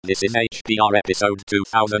This is HPR episode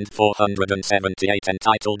 2478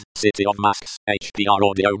 entitled City of Masks, HPR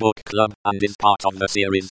Audiobook Club, and is part of the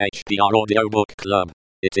series HPR Audiobook Club.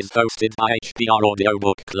 It is hosted by HPR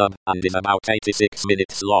Audiobook Club, and is about 86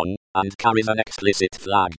 minutes long, and carries an explicit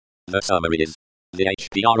flag. The summary is: the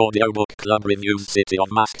HPR Audiobook Club reviews City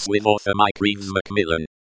of Masks with author Mike Reeves Macmillan.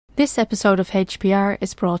 This episode of HPR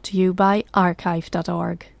is brought to you by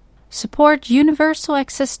archive.org. Support universal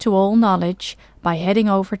access to all knowledge by heading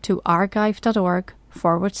over to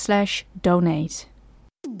archive.org/donate.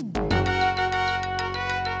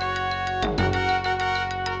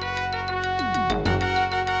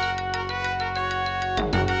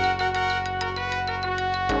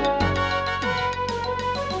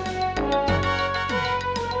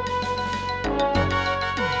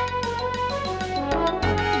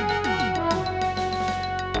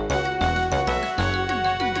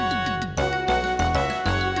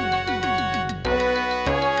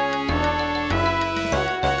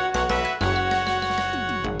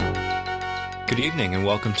 Good evening and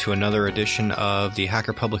welcome to another edition of the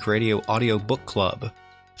Hacker Public Radio Audio Book Club.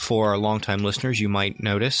 For our longtime listeners, you might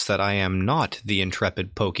notice that I am not the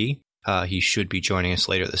intrepid Pokey. He should be joining us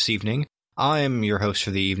later this evening. I am your host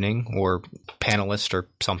for the evening, or panelist or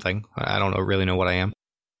something. I don't really know what I am.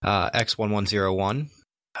 X1101.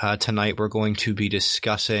 Tonight we're going to be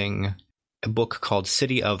discussing a book called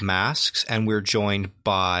City of Masks, and we're joined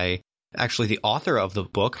by actually the author of the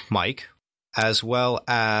book, Mike, as well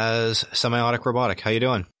as Semiotic Robotic. How you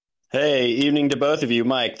doing? Hey, evening to both of you.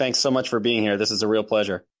 Mike, thanks so much for being here. This is a real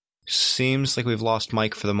pleasure. Seems like we've lost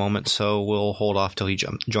Mike for the moment, so we'll hold off till he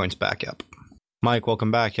joins back up. Mike,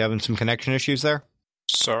 welcome back. You having some connection issues there?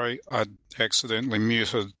 Sorry, I accidentally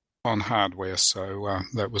muted on hardware, so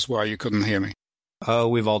that was why you couldn't hear me. Oh,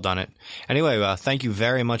 we've all done it. Anyway, thank you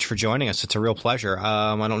very much for joining us. It's a real pleasure.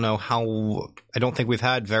 I don't think we've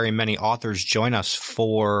had very many authors join us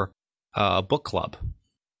for a book club.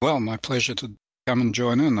 Well, my pleasure to come and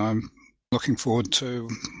join in. I'm looking forward to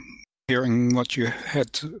hearing what you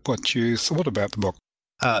thought about the book.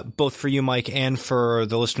 Both for you, Mike, and for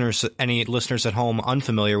the listeners, any listeners at home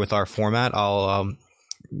unfamiliar with our format, I'll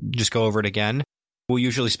just go over it again. We'll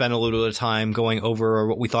usually spend a little bit of time going over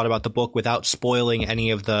what we thought about the book without spoiling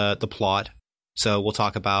any of the plot. So we'll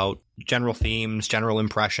talk about general themes, general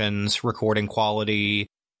impressions, recording quality,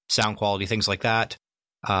 sound quality, things like that.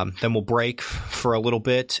 Then we'll break for a little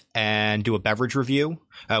bit and do a beverage review.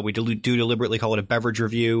 We do deliberately call it a beverage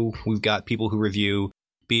review. We've got people who review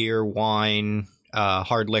beer, wine,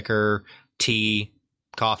 hard liquor, tea,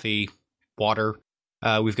 coffee, water.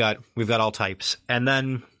 We've got all types. And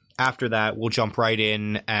then after that, we'll jump right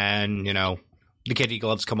in and, the kitty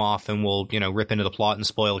gloves come off and we'll, rip into the plot and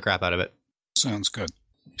spoil the crap out of it. Sounds good.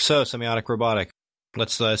 So, Semiotic Robotic,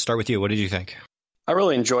 let's start with you. What did you think? I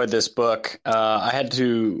really enjoyed this book. I had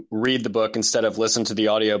to read the book instead of listen to the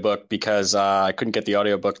audiobook because I couldn't get the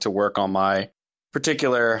audiobook to work on my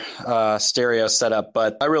particular stereo setup,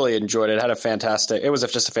 but I really enjoyed it. It was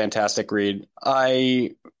just a fantastic read.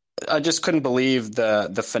 I just couldn't believe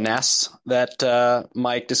the finesse that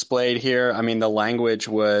Mike displayed here. I mean, the language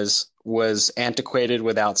was antiquated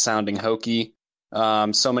without sounding hokey.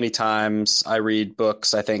 So many times I read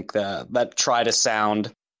books, I think, that try to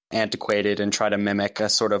sound antiquated and try to mimic a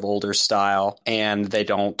sort of older style, and they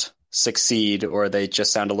don't succeed, or they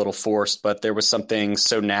just sound a little forced. But there was something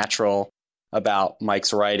so natural about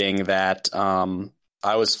Mike's writing that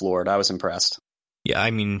I was floored. I was impressed. Yeah,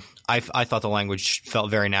 I mean, I thought the language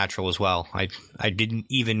felt very natural as well. I didn't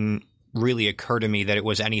even really occur to me that it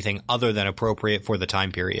was anything other than appropriate for the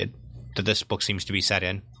time period that this book seems to be set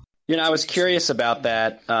in. I was curious about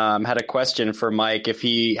that. Had a question for Mike, if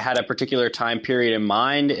he had a particular time period in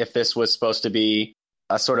mind, if this was supposed to be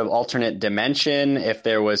a sort of alternate dimension, if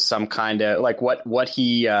there was some kind of like what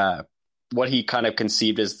he kind of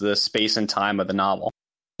conceived as the space and time of the novel.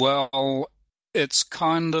 Well, it's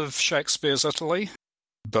kind of Shakespeare's Italy,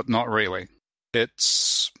 but not really.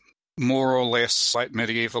 It's more or less late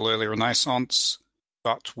medieval, early Renaissance,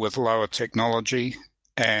 but with lower technology,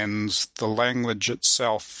 and the language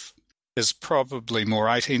itself is probably more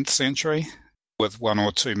 18th century, with one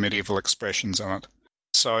or two medieval expressions in it.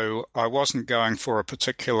 So I wasn't going for a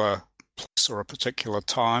particular place or a particular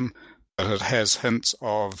time, but it has hints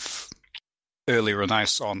of early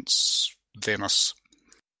Renaissance Venice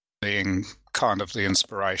being kind of the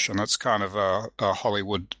inspiration. It's kind of a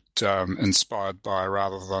Hollywood inspired by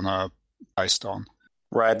rather than a based on.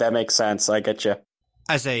 Right, that makes sense. I get you.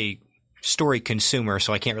 As a story consumer,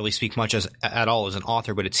 so I can't really speak much at all as an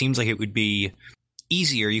author, but it seems like it would be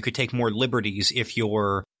easier. You could take more liberties if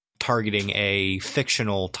you're targeting a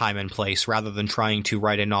fictional time and place rather than trying to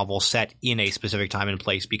write a novel set in a specific time and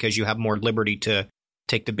place, because you have more liberty to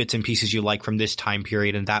take the bits and pieces you like from this time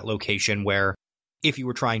period and that location, where if you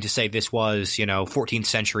were trying to say this was, 14th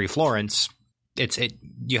century Florence,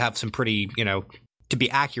 you have some pretty, to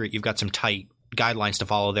be accurate, you've got some tight guidelines to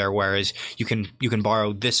follow there, whereas you can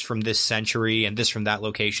borrow this from this century and this from that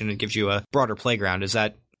location. It gives you a broader playground. Does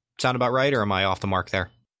that sound about right, or am I off the mark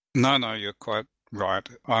there? No, you're quite right.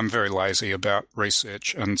 I'm very lazy about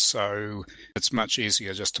research, and so it's much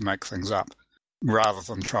easier just to make things up rather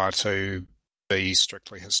than try to be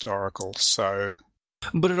strictly historical. So,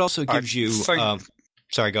 but it also gives you...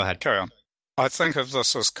 sorry, go ahead. Carry on. I think of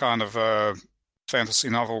this as kind of a fantasy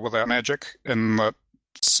novel without magic, in that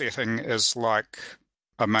setting is like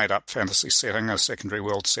a made-up fantasy setting, a secondary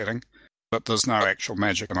world setting, but there's no actual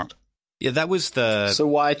magic in it. Yeah, that was the... So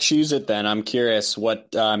why choose it then? I'm curious what,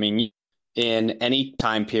 in any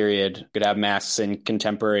time period, you could have masks in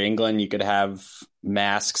contemporary England, you could have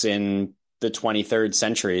masks in the 23rd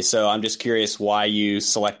century. So I'm just curious why you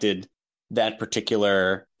selected that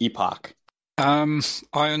particular epoch. I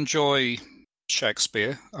enjoy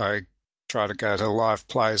Shakespeare. I try to go to live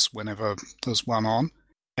plays whenever there's one on.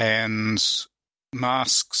 And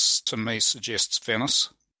masks, to me, suggests Venice.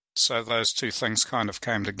 So those two things kind of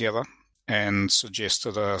came together and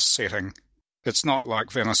suggested a setting. It's not like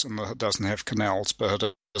Venice in that it doesn't have canals, but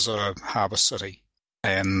it is a harbour city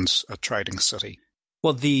and a trading city.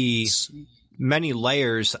 Well, the many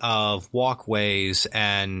layers of walkways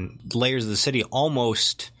and layers of the city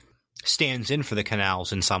almost stands in for the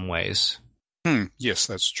canals in some ways. Yes,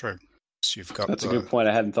 that's true. So that's a good point.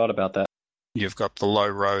 I hadn't thought about that. You've got the low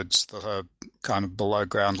roads that are kind of below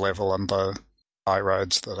ground level and the high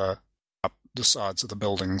roads that are up the sides of the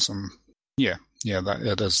buildings. And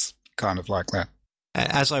it is kind of like that.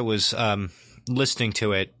 As I was listening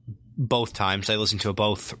to it both times, I listened to it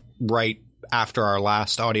both right after our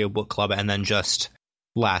last audiobook club and then just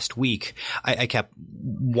last week, I kept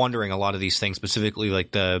wondering a lot of these things, specifically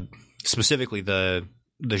the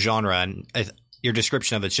genre, and your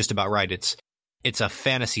description of it's just about right. It's a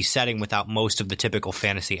fantasy setting without most of the typical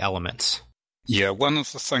fantasy elements. Yeah, one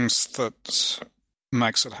of the things that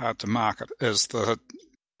makes it hard to market is that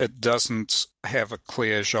it doesn't have a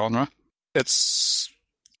clear genre. It's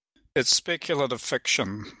speculative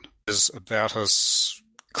fiction is about as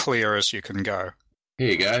clear as you can go.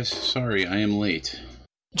 Hey guys, sorry I am late.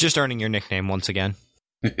 Just earning your nickname once again.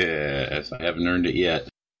 Yes, I haven't earned it yet.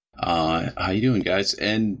 How you doing, guys?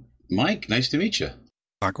 And Mike, nice to meet you.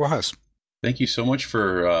 Likewise. Thank you so much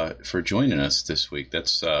for joining us this week.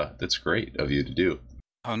 That's great of you to do.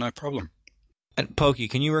 Oh, no problem. And Pokey,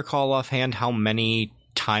 can you recall offhand how many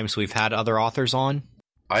times we've had other authors on?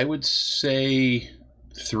 I would say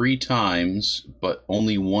 3 times, but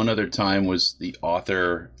only one other time was the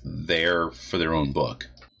author there for their own book.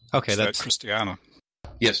 Okay, so that's Christiana.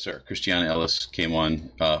 Yes, sir. Christiana Ellis came on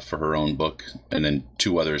for her own book, and then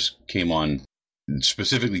 2 others came on,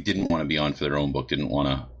 specifically didn't want to be on for their own book, didn't want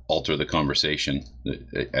to alter the conversation.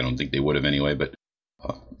 I don't think they would have anyway, but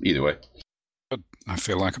either way. I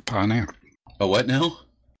feel like a pioneer. A what now?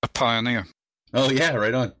 A pioneer. Oh, yeah,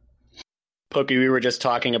 right on. Pokey, we were just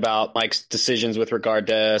talking about Mike's decisions with regard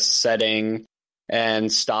to setting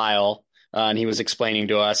and style, and he was explaining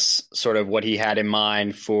to us sort of what he had in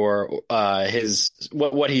mind for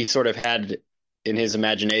what he sort of had in his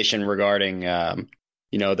imagination regarding the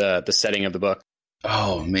setting of the book.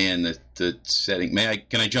 Oh man, the setting.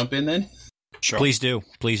 Can I jump in then? Sure. Please do.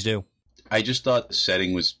 I just thought the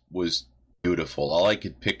setting was beautiful. All I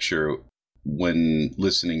could picture when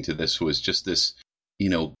listening to this was just this,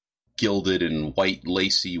 gilded and white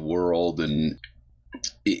lacy world, and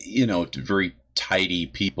very tidy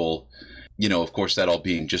people. Of course, that all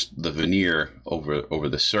being just the veneer over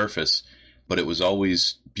the surface, but it was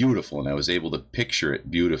always beautiful, and I was able to picture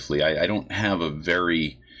it beautifully. I don't have a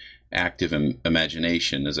very active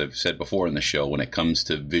imagination, as I've said before in the show, when it comes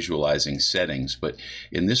to visualizing settings, but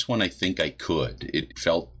in this one I think I could. It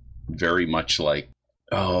felt very much like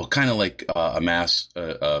kind of like a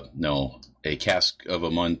Cask of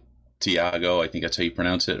Amontillado, I think that's how you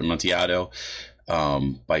pronounce it, Amontillado,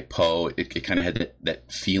 by Poe. It kind of had that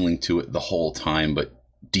feeling to it the whole time, but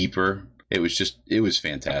deeper. It was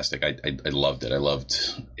fantastic. I loved it. I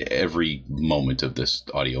loved every moment of this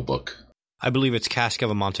audiobook. I believe it's Cask of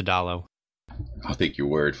Amontillado. I'll take your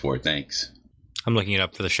word for it. Thanks. I'm looking it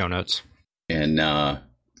up for the show notes. And I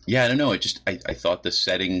don't know. I thought the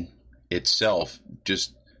setting itself,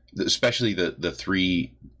 just especially the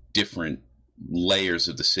 3 different layers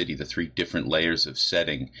of the city, the 3 different layers of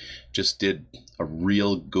setting, just did a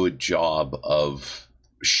real good job of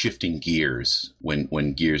shifting gears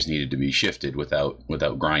when gears needed to be shifted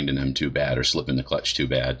without grinding them too bad or slipping the clutch too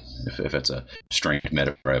bad. If it's a strange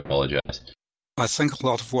metaphor, I apologize. I think a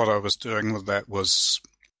lot of what I was doing with that was,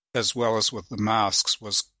 as well as with the masks,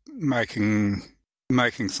 was making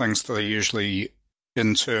things that are usually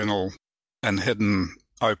internal and hidden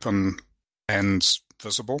open and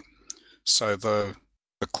visible. So the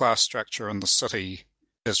class structure in the city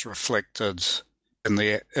is reflected in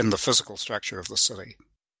the physical structure of the city,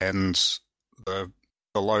 and the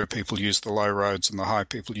low people use the low roads and the high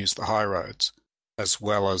people use the high roads, as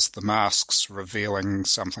well as the masks revealing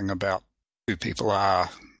something about who people are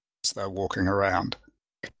as they're walking around.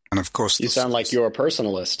 And of course, you sound like you're a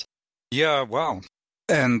personalist. Yeah, well,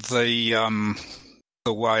 and the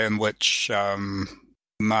way in which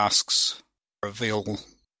masks reveal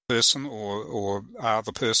person or are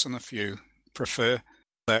the person, if you prefer,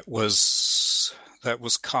 that was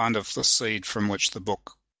kind of the seed from which the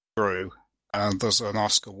book grew. There's an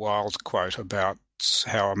Oscar Wilde quote about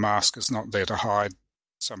how a mask is not there to hide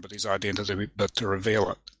somebody's identity but to reveal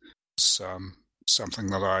it. It's something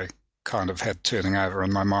that I kind of had turning over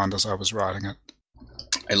in my mind as I was writing it.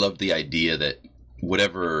 I love the idea that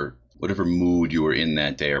whatever mood you were in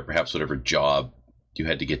that day, or perhaps whatever job you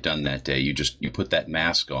had to get done that day, you put that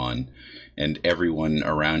mask on, and everyone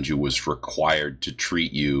around you was required to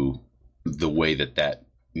treat you the way that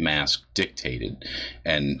mask dictated,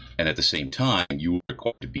 and at the same time you were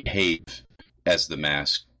required to behave as the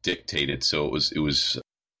mask dictated. So it was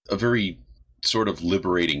a very sort of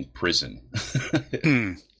liberating prison.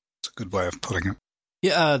 It's a good way of putting it.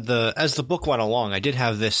 Yeah, as the book went along, I did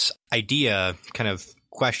have this idea, kind of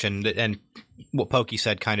question, and what Pokey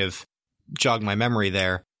said kind of jogged my memory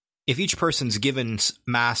there. If each person's given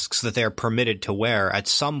masks that they're permitted to wear, at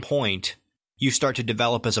some point you start to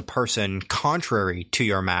develop as a person contrary to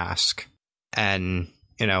your mask, and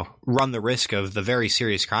run the risk of the very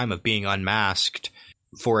serious crime of being unmasked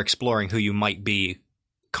for exploring who you might be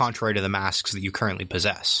contrary to the masks that you currently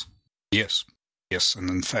possess. Yes, and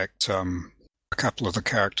in fact, a couple of the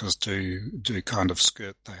characters do kind of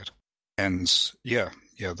skirt that, and yeah,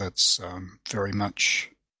 that's very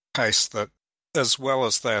much the case. That as well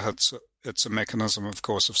as that, it's a mechanism, of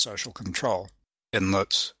course, of social control, in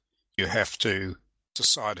that you have to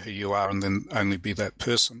decide who you are and then only be that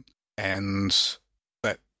person, and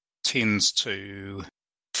that tends to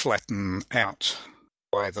flatten out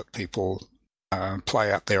the way that people play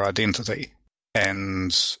out their identity,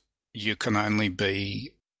 and you can only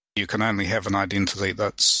have an identity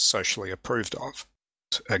that's socially approved of.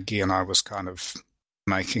 Again, I was kind of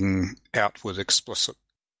making outward explicit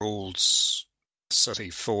rules city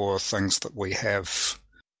for things that we have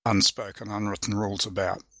unspoken, unwritten rules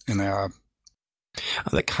about in our...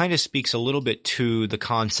 That kind of speaks a little bit to the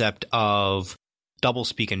concept of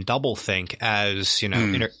doublespeak and doublethink as,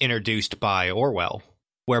 introduced by Orwell,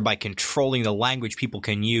 whereby controlling the language people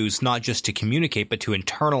can use not just to communicate but to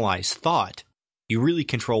internalize thought, you really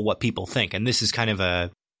control what people think. And this is kind of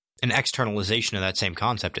an externalization of that same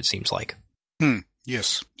concept, it seems like.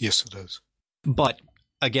 Yes, it is. But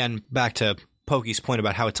again, back to Pokey's point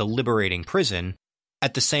about how it's a liberating prison,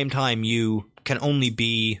 at the same time you can only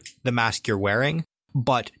be the mask you're wearing,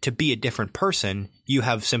 but to be a different person, you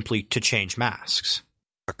have simply to change masks.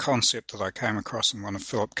 A concept that I came across in one of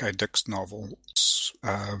Philip K. Dick's novels,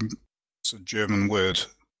 it's a German word.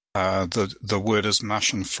 The word is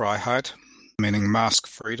Maschenfreiheit, meaning mask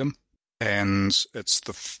freedom, and it's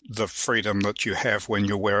the freedom that you have when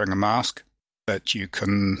you're wearing a mask, that you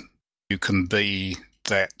can be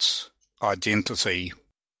that identity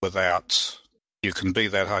without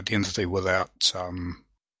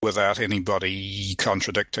anybody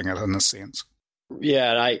contradicting it, in a sense.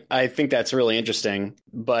 Yeah, and I think that's really interesting.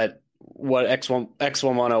 But what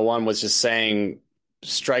X1101 was just saying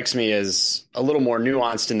strikes me as a little more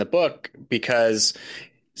nuanced in the book, because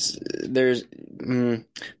the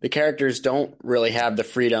characters don't really have the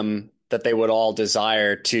freedom that they would all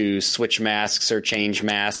desire to switch masks or change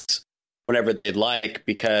masks whenever they'd like,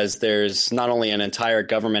 because there's not only an entire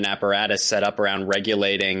government apparatus set up around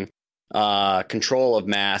regulating control of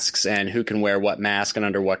masks and who can wear what mask and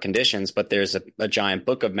under what conditions, but there's a giant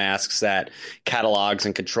book of masks that catalogs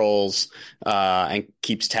and controls and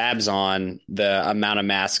keeps tabs on the amount of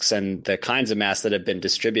masks and the kinds of masks that have been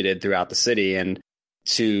distributed throughout the city, and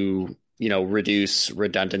to reduce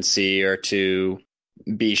redundancy or to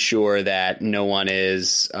be sure that no one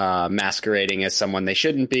is masquerading as someone they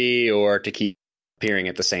shouldn't be, or to keep appearing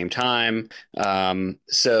at the same time.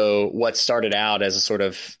 So what started out as a sort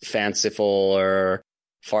of fanciful or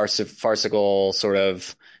farcical sort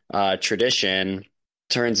of tradition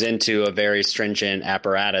turns into a very stringent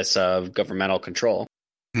apparatus of governmental control.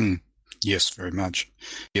 Yes, very much.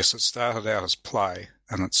 Yes, it started out as play,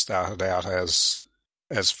 and it started out as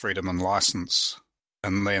freedom and license,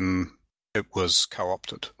 and then it was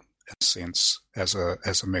co-opted in a sense as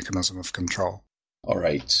a mechanism of control. All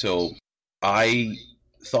right, so I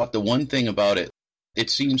thought the one thing about it, it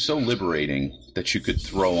seemed so liberating that you could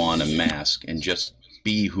throw on a mask and just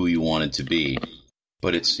be who you wanted to be,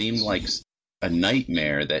 but it seemed like a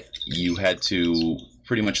nightmare that you had to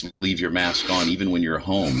pretty much leave your mask on even when you're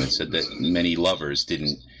home. It said that many lovers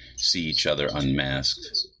didn't see each other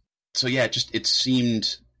unmasked. So yeah,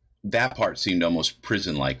 that part seemed almost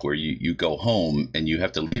prison-like, where you go home and you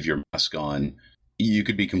have to leave your mask on. You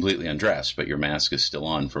could be completely undressed, but your mask is still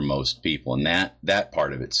on for most people. And that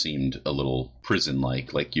part of it seemed a little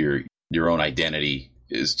prison-like, like your own identity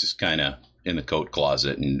is just kind of in the coat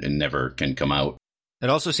closet and never can come out. It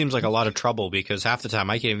also seems like a lot of trouble because half the time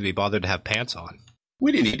I can't even be bothered to have pants on.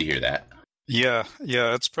 We didn't need to hear that. Yeah,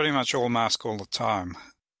 it's pretty much all mask all the time.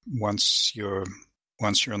 Once you're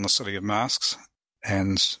in the city of masks,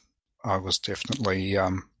 and I was definitely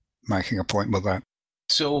making a point with that.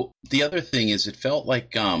 So the other thing is, it felt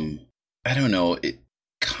like I don't know, it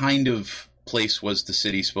kind of place was the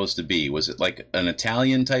city supposed to be? Was it like an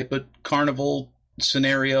Italian type of carnival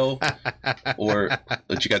scenario, or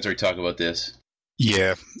did you guys already talk about this?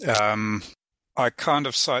 Yeah, I kind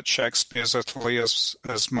of cite Shakespeare's Italy as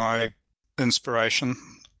my inspiration,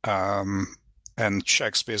 and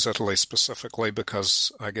Shakespeare's Italy specifically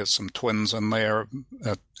because I get some twins in there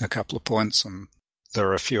at a couple of points, and there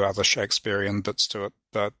are a few other Shakespearean bits to it,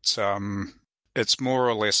 but it's more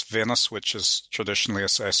or less Venice, which is traditionally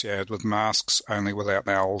associated with masks, only without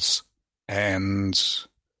owls, and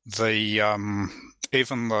the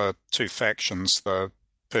even the two factions, the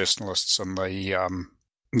personalists and the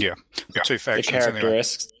two factions. The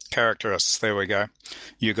characterists. Anyway. Characterists, there we go.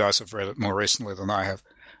 You guys have read it more recently than I have,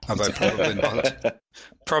 although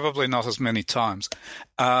probably not as many times.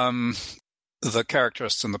 The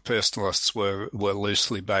characterists and the personalists were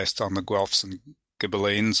loosely based on the Guelphs and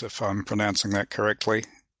Ghibellines, if I'm pronouncing that correctly,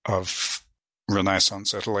 of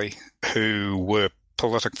Renaissance Italy, who were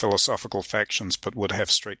politic-philosophical factions but would have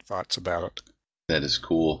street fights about it. That is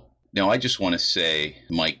cool. Now, I just want to say,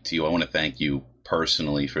 Mike, to you, I want to thank you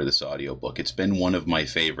personally for this audiobook. It's been one of my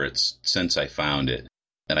favorites since I found it.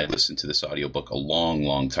 And I listened to this audiobook a long,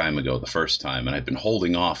 long time ago, the first time, and I've been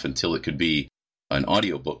holding off until it could be an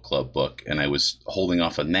audiobook club book, and I was holding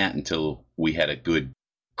off on that until we had a good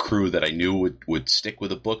crew that I knew would stick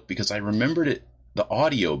with a book, because I remembered the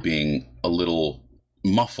audio being a little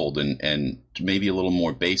muffled and maybe a little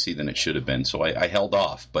more bassy than it should have been, so I held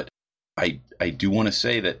off. But I do want to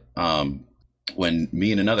say that when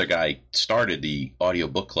me and another guy started the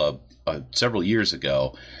audiobook club several years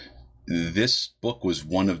ago, this book was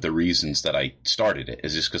one of the reasons that I started it,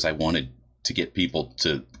 is just because I wanted to get people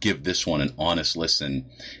to give this one an honest listen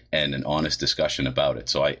and an honest discussion about it.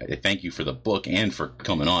 So I thank you for the book and for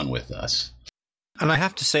coming on with us. And I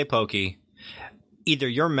have to say, Pokey, either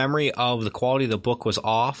your memory of the quality of the book was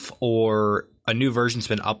off or a new version's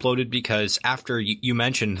been uploaded, because after you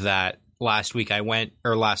mentioned that last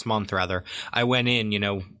month, I went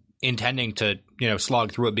in, intending to,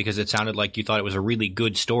 slog through it because it sounded like you thought it was a really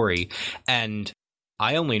good story. And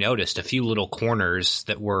I only noticed a few little corners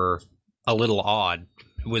that were a little odd.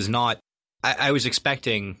 It was not, I was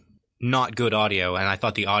expecting not good audio, and I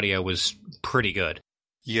thought the audio was pretty good.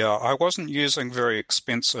 Yeah, I wasn't using very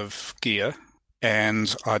expensive gear,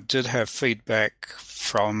 and I did have feedback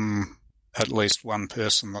from at least one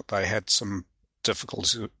person that they had some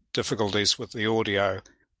difficulties with the audio,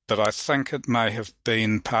 but I think it may have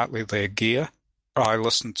been partly their gear. I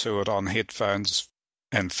listened to it on headphones,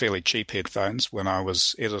 and fairly cheap headphones, when I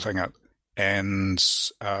was editing it, and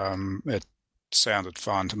it sounded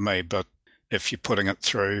fine to me. But if you're putting it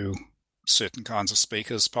through certain kinds of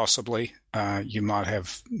speakers, possibly, you might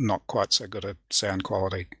have not quite so good a sound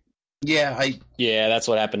quality. Yeah, that's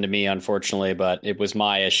what happened to me, unfortunately, but it was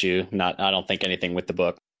my issue. I don't think anything with the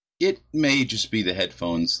book. It may just be the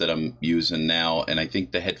headphones that I'm using now, and I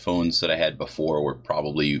think the headphones that I had before were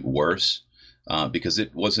probably worse, because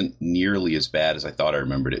it wasn't nearly as bad as I thought I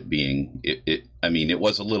remembered it being. It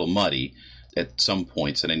was a little muddy at some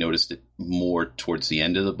points, and I noticed it more towards the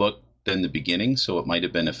end of the book than the beginning, so it might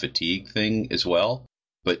have been a fatigue thing as well.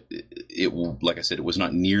 But it, like I said, it was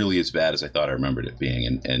not nearly as bad as I thought I remembered it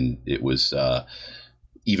being, and it was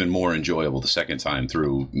even more enjoyable the second time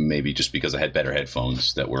through, maybe just because I had better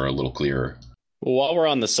headphones that were a little clearer. Well, while we're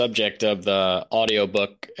on the subject of the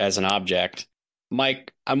audiobook as an object,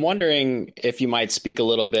 Mike, I'm wondering if you might speak a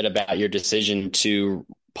little bit about your decision to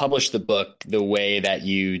publish the book the way that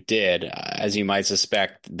you did. As you might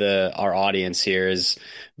suspect, our audience here is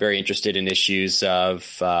very interested in issues of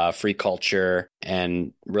free culture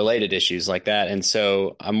and related issues like that. And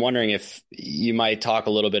so I'm wondering if you might talk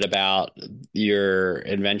a little bit about your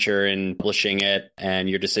adventure in publishing it and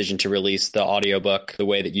your decision to release the audiobook the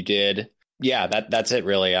way that you did. Yeah, that's it,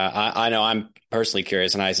 really. I know I'm personally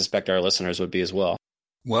curious, and I suspect our listeners would be as well.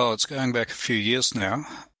 Well, it's going back a few years now.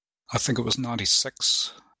 I think it was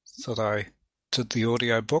 96 that I did the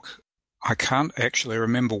audiobook. I can't actually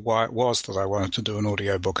remember why it was that I wanted to do an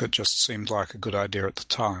audiobook. It just seemed like a good idea at the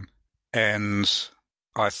time. And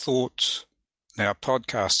I thought, now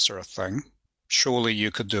podcasts are a thing. Surely you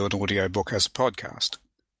could do an audiobook as a podcast.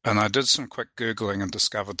 And I did some quick Googling and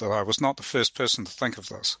discovered that I was not the first person to think of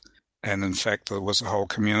this. And in fact, there was a whole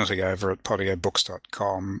community over at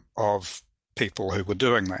podiobooks.com of people who were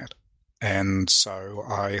doing that. And so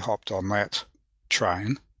I hopped on that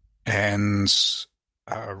train and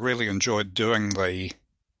really enjoyed doing the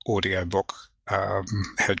audiobook.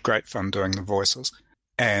 Had great fun doing the voices.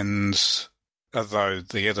 And although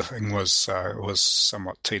the editing was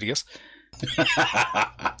somewhat tedious.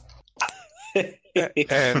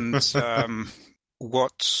 And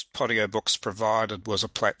what Podiobooks provided was a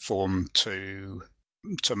platform to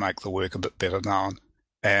make the work a bit better known.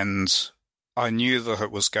 And I knew that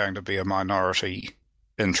it was going to be a minority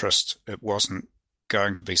interest. It wasn't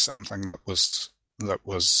going to be something that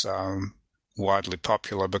was widely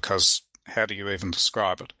popular, because how do you even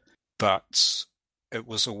describe it? But it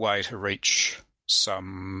was a way to reach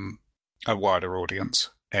a wider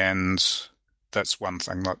audience. And that's one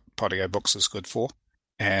thing that Podiobooks is good for.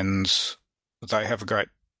 And they have a great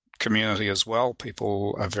community as well.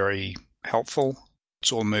 People are very helpful.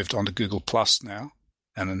 It's all moved on to Google Plus now.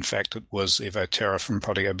 And in fact, it was Evo Terra from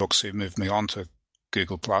Podiobooks who moved me on to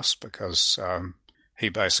Google Plus, because he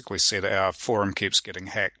basically said, our forum keeps getting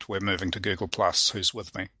hacked. We're moving to Google Plus. Who's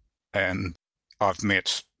with me? And I've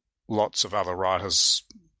met lots of other writers,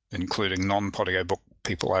 including non-Podiobook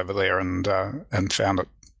people over there, and found it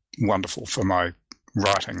wonderful for my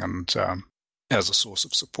writing and as a source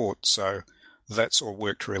of support. So that's all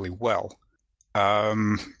worked really well.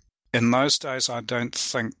 In those days, I don't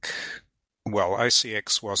think, well,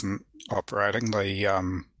 ACX wasn't operating,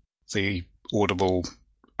 the Audible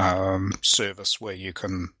service where you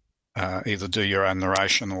can either do your own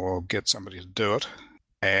narration or get somebody to do it.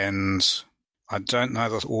 And I don't know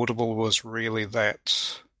that Audible was really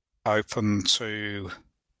that open to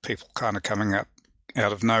people kind of coming up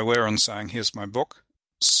out of nowhere and saying, here's my book.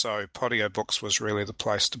 So Podiobooks was really the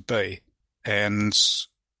place to be.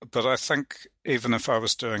 But I think even if I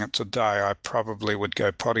was doing it today, I probably would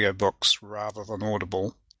go Podiobooks rather than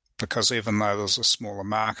Audible, because even though there's a smaller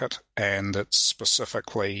market and it's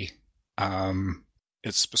specifically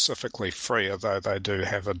free, although they do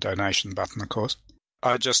have a donation button, of course.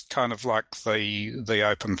 I just kind of like the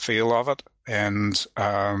open feel of it and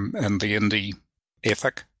the indie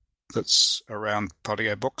ethic that's around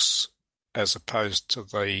Podiobooks, as opposed to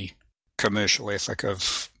the commercial ethic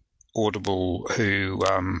of Audible, who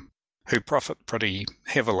profit pretty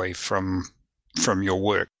heavily from your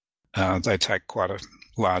work. They take quite a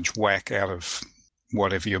large whack out of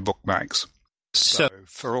whatever your book makes. So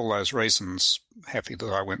for all those reasons, happy that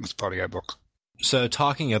I went with Podiobooks. So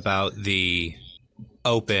talking about the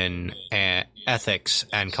open ethics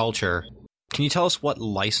and culture, can you tell us what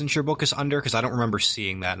license your book is under? Because I don't remember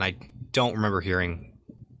seeing that, and I don't remember hearing.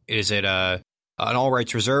 Is it an all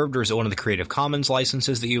rights reserved, or is it one of the Creative Commons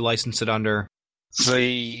licenses that you license it under?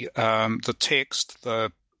 The text,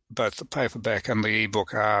 both the paperback and the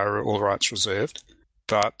ebook are all rights reserved,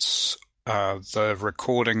 but the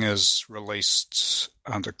recording is released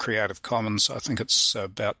under Creative Commons. I think it's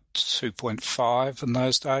about 2.5 in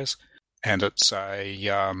those days, and it's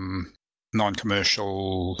a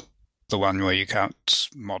non-commercial, the one where you can't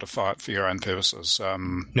modify it for your own purposes.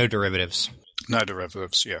 No derivatives. No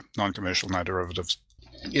derivatives, yeah. Non-commercial, no derivatives.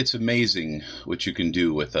 It's amazing what you can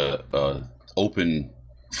do with a open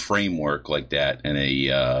framework like that and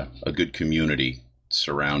a good community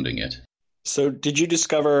surrounding it. So Mike, did you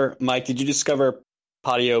discover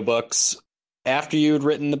Podiobooks after you had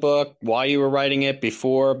written the book, while you were writing it,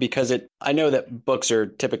 before? Because I know that books are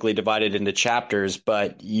typically divided into chapters,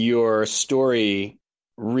 but your story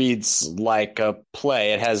reads like a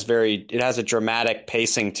play. It has a dramatic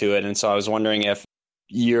pacing to it. And so I was wondering if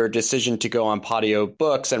your decision to go on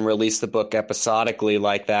Podiobooks and release the book episodically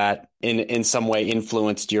like that in some way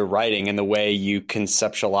influenced your writing and the way you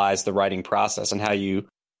conceptualized the writing process and how you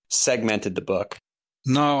segmented the book.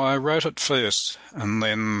 No, I wrote it first and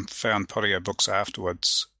then found audiobooks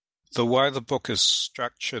afterwards. The way the book is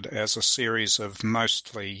structured as a series of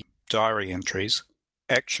mostly diary entries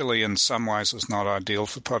actually in some ways is not ideal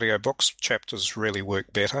for audiobooks. Chapters really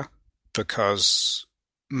work better because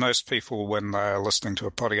most people, when they're listening to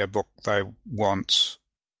a audiobook, they want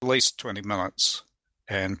at least 20 minutes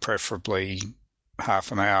and preferably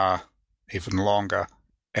half an hour, even longer,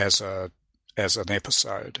 as an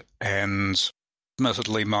episode. And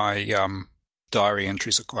admittedly, my diary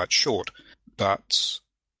entries are quite short, but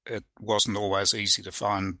it wasn't always easy to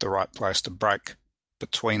find the right place to break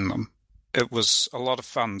between them. It was a lot of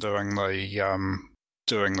fun doing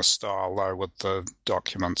the style though, with the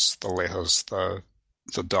documents, the letters, the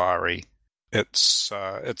diary. It's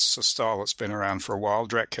a style that's been around for a while.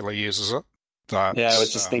 Dracula uses it, but Yeah, I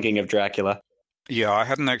was just thinking of Dracula. Yeah, I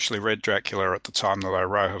hadn't actually read Dracula at the time that I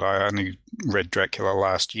wrote it. I only read Dracula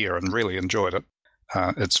last year and really enjoyed it.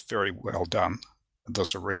 It's very well done.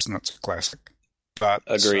 There's a reason it's a classic. But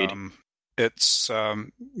Agreed. It's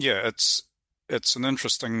an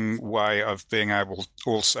interesting way of being able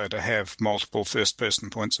also to have multiple first-person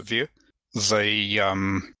points of view.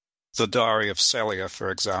 The Diary of Celia, for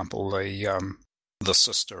example, the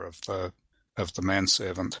sister of the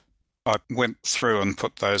manservant. I went through and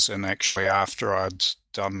put those in actually after I'd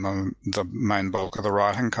done the main bulk of the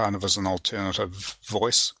writing, kind of as an alternative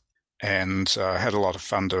voice, and had a lot of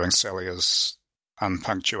fun doing Celia's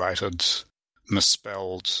unpunctuated,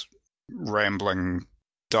 misspelled, rambling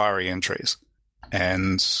diary entries.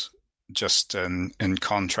 And just in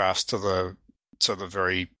contrast to the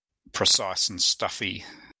very precise and stuffy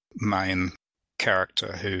main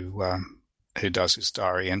character who does his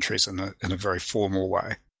diary entries in a very formal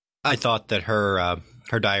way. I thought that her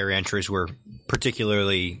diary entries were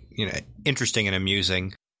particularly interesting and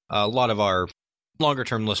amusing. A lot of our longer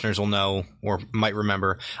term listeners will know or might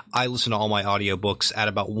remember I listen to all my audiobooks at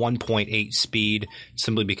about 1.8 speed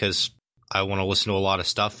simply because I want to listen to a lot of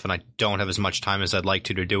stuff, and I don't have as much time as I'd like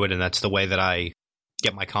to do it, and that's the way that I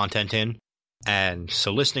get my content in. And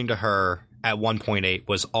so listening to her at 1.8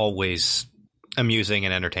 was always amusing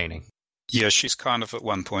and entertaining. Yeah, she's kind of at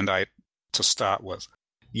 1.8 to start with.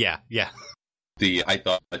 Yeah. I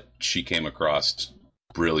thought she came across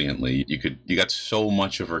brilliantly. You got so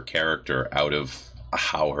much of her character out of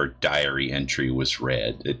how her diary entry was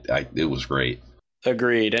read. It was great.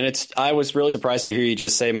 Agreed. And I was really surprised to hear you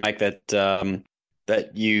just say, Mike,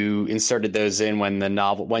 that you inserted those in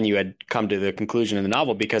when you had come to the conclusion of the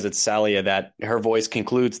novel, because it's Celia that her voice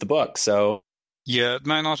concludes the book. So yeah, it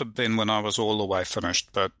may not have been when I was all the way finished,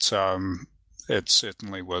 but it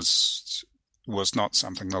certainly was not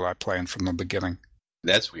something that I planned from the beginning.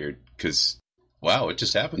 That's weird because, wow, it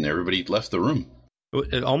just happened. Everybody left the room.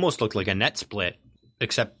 It almost looked like a net split,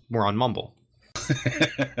 except we're on Mumble.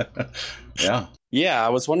 Yeah. Yeah, I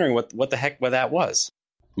was wondering what the heck that was.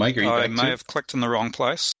 Mike, are you back I may have clicked in the wrong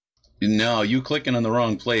place. No, you clicking on the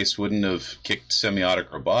wrong place wouldn't have kicked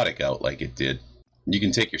Semiotic Robotic out like it did. You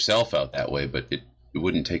can take yourself out that way, but it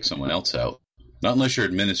wouldn't take someone else out. Not unless you're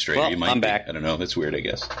administrator. Well, you might I'm be. back. I don't know. That's weird, I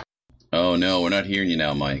guess. Oh, no, we're not hearing you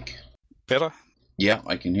now, Mike. Better? Yeah,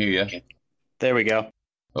 I can hear you. There we go.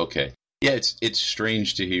 Okay. Yeah, it's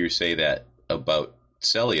strange to hear you say that about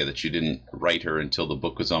Celia, that you didn't write her until the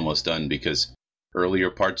book was almost done, because earlier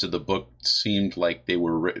parts of the book seemed like they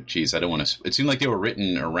were it seemed like they were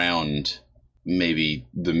written around maybe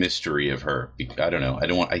the mystery of her. I don't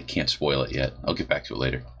know. I can't spoil it yet. I'll get back to it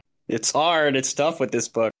later. It's hard. It's tough with this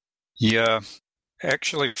book. Yeah.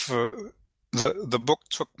 Actually, for the book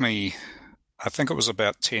took me, I think it was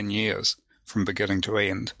about 10 years from beginning to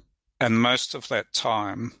end. And most of that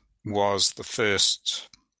time was the first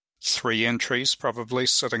 3 entries, probably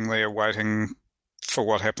sitting there waiting for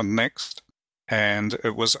what happened next. And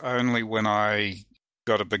it was only when I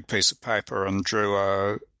got a big piece of paper and drew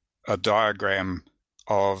a diagram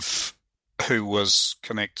of who was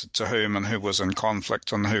connected to whom and who was in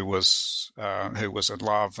conflict and who was in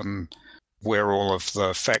love and where all of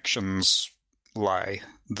the factions lay,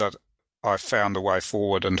 that I found a way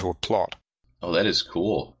forward into a plot. Oh, that is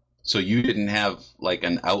cool. So you didn't have like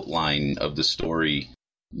an outline of the story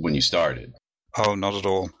when you started? Oh, not at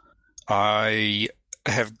all. I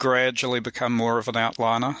have gradually become more of an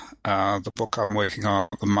outliner. The book I'm working on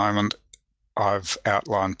at the moment, I've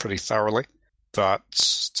outlined pretty thoroughly. But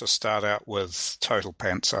to start out with total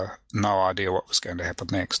pantser, no idea what was going to happen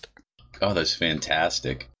next. Oh, that's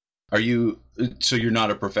fantastic. So you're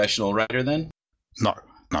not a professional writer then? No.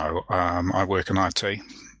 I work in IT,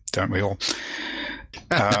 don't we all?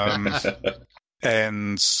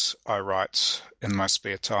 And I write in my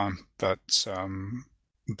spare time, but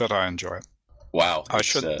I enjoy it. Wow. I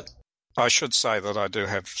should say that I do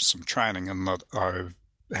have some training in that I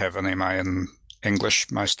have an MA in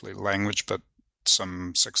English, mostly language, but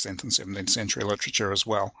some 16th and 17th century literature as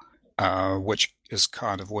well, which is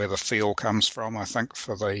kind of where the feel comes from, I think,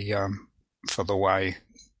 for the way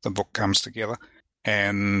the book comes together.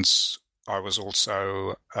 And I was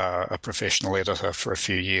also a professional editor for a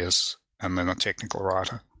few years, and then a technical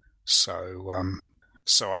writer. So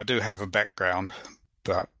I do have a background,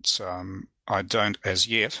 but I don't, as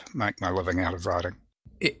yet, make my living out of writing.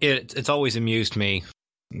 It's always amused me,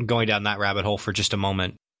 going down that rabbit hole for just a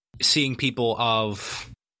moment, seeing people of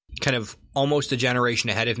kind of almost a generation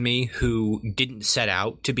ahead of me who didn't set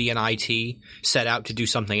out to be in IT, set out to do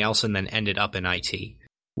something else, and then ended up in IT.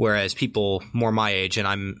 Whereas people more my age, and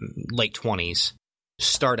I'm late 20s,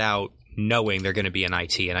 start out knowing they're going to be in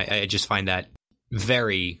IT. And I just find that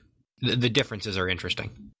the differences are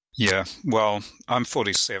interesting. Yeah, well, I'm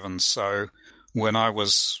 47, so when I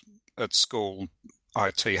was at school,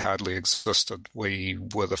 IT hardly existed. We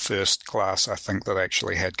were the first class, I think, that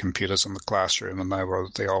actually had computers in the classroom, and they were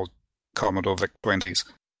the old Commodore VIC-20s.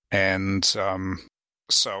 And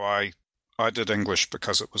so I did English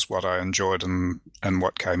because it was what I enjoyed and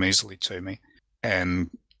what came easily to me, and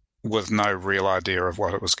with no real idea of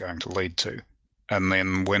what it was going to lead to. And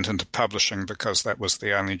then went into publishing because that was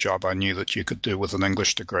the only job I knew that you could do with an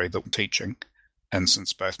English degree, that was teaching. And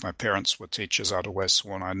since both my parents were teachers, I'd always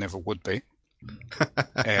sworn I never would be.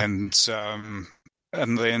 And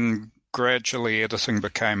then gradually editing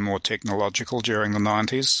became more technological during the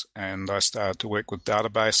 90s, and I started to work with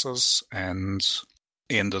databases and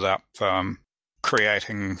ended up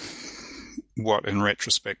creating what in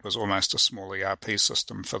retrospect was almost a small ERP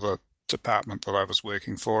system for the department that I was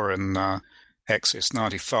working for in Access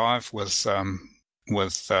 95 with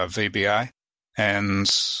VBA.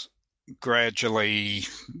 And gradually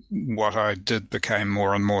what I did became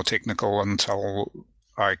more and more technical until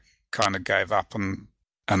I kind of gave up and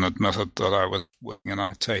admitted that I was working in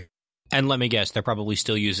IT. And let me guess, they're probably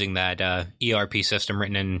still using that ERP system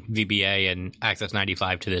written in VBA and Access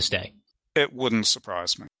 95 to this day. It wouldn't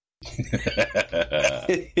surprise me.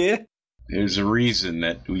 There's a reason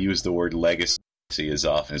that we use the word legacy as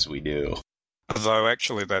often as we do. Although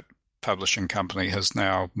actually that publishing company has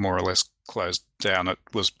now more or less closed down. It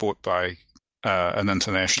was bought by an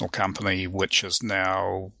international company which has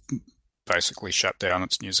now basically shut down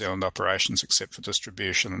its New Zealand operations except for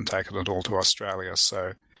distribution and taken it all to Australia.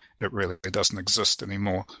 So it really doesn't exist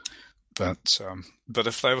anymore. But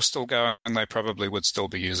if they were still going, they probably would still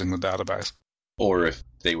be using the database. Or if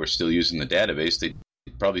they were still using the database, they'd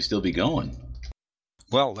probably still be going.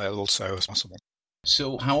 Well, that also is possible.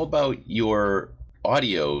 So how about your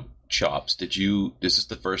audio chops? Is this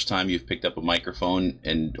the first time you've picked up a microphone,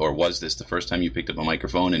 or was this the first time you picked up a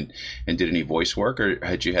microphone and did any voice work, or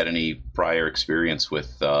had you had any prior experience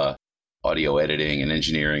with audio editing and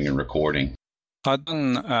engineering and recording? I'd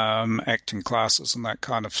done acting classes and that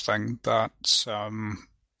kind of thing, but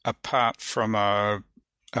apart from a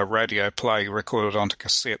radio play recorded onto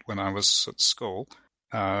cassette when I was at school,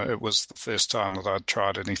 it was the first time that I'd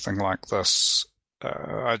tried anything like this.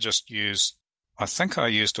 I think I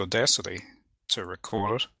used Audacity to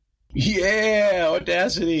record it. Yeah,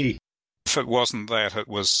 Audacity! If it wasn't that, it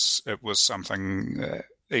was something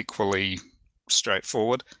equally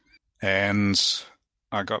straightforward, and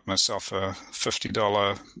I got myself a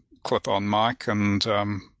 $50 clip-on mic and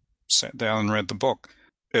sat down and read the book.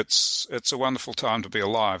 It's a wonderful time to be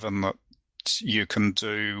alive, in that you can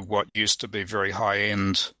do what used to be very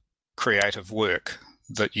high-end creative work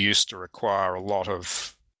that used to require a lot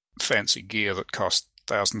of fancy gear that cost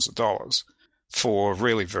thousands of dollars for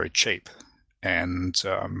really very cheap, and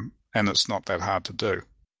it's not that hard to do.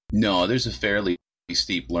 No, there's a fairly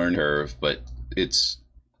steep learning curve, but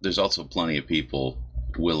there's also plenty of people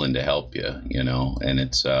willing to help you, and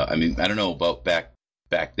it's I don't know about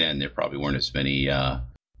back then. There probably weren't as many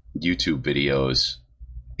YouTube videos,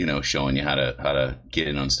 showing you how to get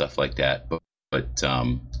in on stuff like that, but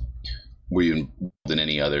were you involved in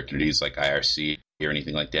any other communities like IRC or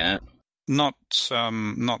anything like that? Not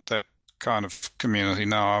that kind of community.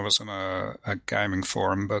 No, I was in a gaming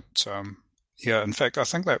forum, but yeah, in fact, I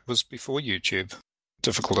think that was before YouTube.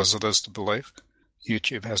 Difficult as it is to believe,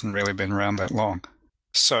 YouTube hasn't really been around that long.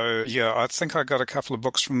 So yeah, I think I got a couple of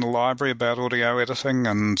books from the library about audio editing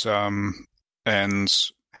and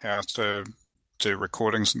how to do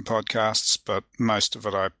recordings and podcasts, but most of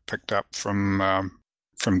it I picked up from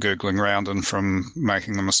Googling around and from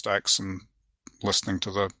making the mistakes and listening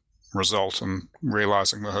to the result and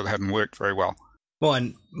realizing that it hadn't worked very well. Well,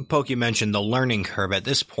 and Poke, you mentioned the learning curve. At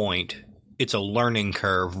this point, it's a learning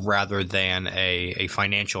curve rather than a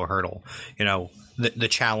financial hurdle. You know, the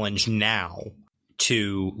challenge now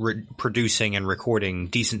to producing and recording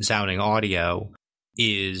decent sounding audio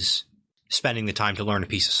is spending the time to learn a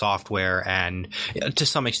piece of software and to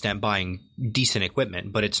some extent buying decent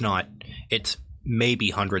equipment, but it's maybe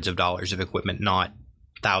hundreds of dollars of equipment, not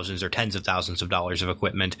thousands or tens of thousands of dollars of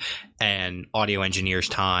equipment and audio engineers'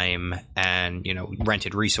 time and, you know,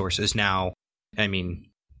 rented resources. Now, I mean,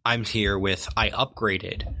 I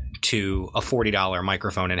upgraded to a $40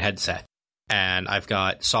 microphone and headset, and I've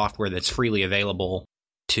got software that's freely available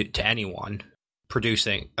to anyone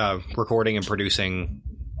recording and producing,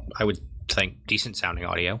 I would think, decent sounding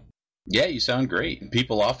audio. Yeah, you sound great.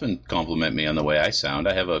 People often compliment me on the way I sound.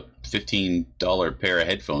 I have a $15 pair of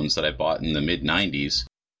headphones that I bought in the mid-90s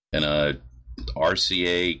and a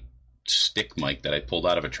RCA stick mic that I pulled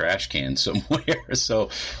out of a trash can somewhere. So,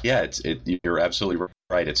 yeah, you're absolutely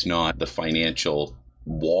right. It's not the financial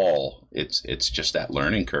wall. It's just that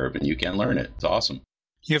learning curve, and you can learn it. It's awesome.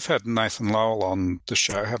 You've had Nathan Lowell on the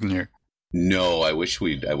show, haven't you? No, I wish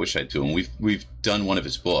I'd do him. We've done one of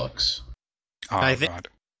his books. Oh, right.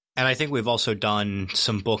 And I think we've also done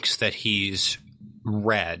some books that he's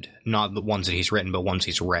read, not the ones that he's written, but ones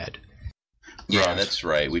he's read. Yeah, Right. That's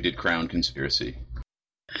right. We did Crown Conspiracy.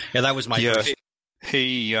 Yeah, that was my first.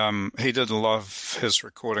 He did a lot of his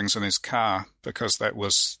recordings in his car because that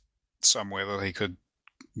was somewhere that he could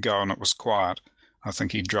go and it was quiet. I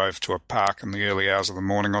think he drove to a park in the early hours of the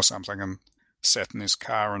morning or something and sat in his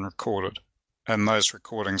car and recorded. And those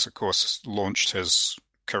recordings, of course, launched his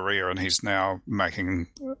career, and he's now making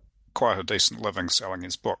quite a decent living selling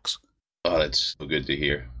his books. Oh, that's so good to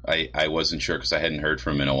hear. I wasn't sure because I hadn't heard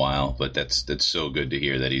from him in a while, but that's so good to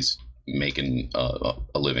hear that he's making a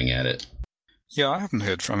living at it. Yeah, I haven't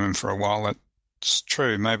heard from him for a while. That's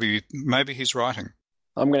true. Maybe he's writing.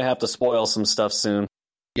 I'm going to have to spoil some stuff soon.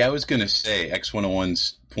 Yeah, I was going to say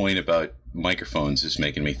X101's point about microphones is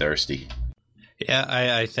making me thirsty. Yeah,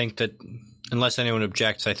 I think that unless anyone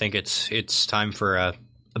objects, I think it's time for a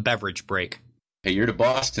beverage break. Hey, you're the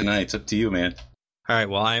boss tonight. It's up to you, man. All right,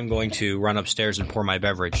 well, I am going to run upstairs and pour my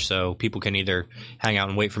beverage, so people can either hang out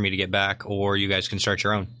and wait for me to get back, or you guys can start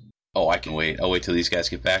your own. Oh, I can wait. I'll wait till these guys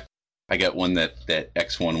get back. I got one that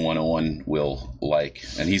X1101 will like,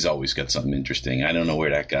 and he's always got something interesting. I don't know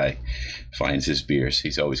where that guy finds his beers.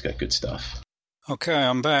 He's always got good stuff. Okay,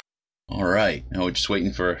 I'm back. All right. Now we're just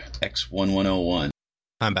waiting for X1101.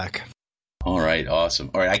 I'm back. All right,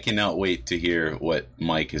 awesome. All right, I cannot wait to hear what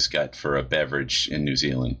Mike has got for a beverage in New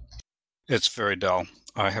Zealand. It's very dull.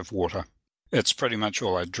 I have water. It's pretty much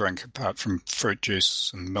all I drink apart from fruit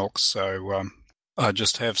juice and milk, so I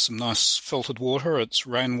just have some nice filtered water. It's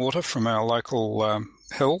rainwater from our local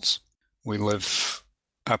hills. We live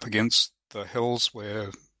up against the hills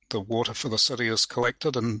where the water for the city is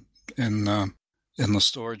collected and in the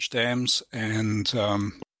storage dams and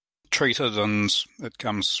treated, and it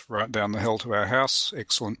comes right down the hill to our house.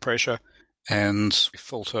 Excellent pressure, and we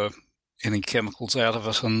filter any chemicals out of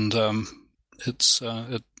it, and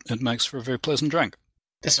it makes for a very pleasant drink.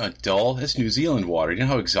 That's not dull. That's New Zealand water. You know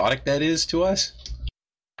how exotic that is to us?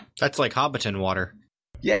 That's like Hobbiton water.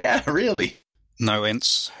 Yeah, really. No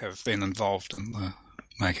Ents have been involved in the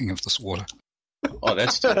making of this water. Oh,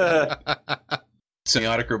 that's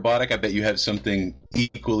semiotic robotic. I bet you have something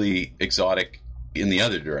equally exotic in the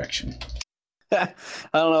other direction. I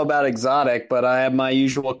don't know about exotic, but I have my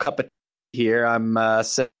usual cup of tea here. I'm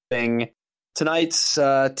sipping. Tonight's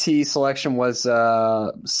tea selection was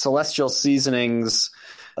Celestial Seasonings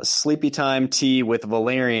Sleepy Time tea with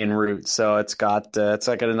valerian root. So it's got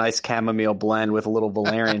a nice chamomile blend with a little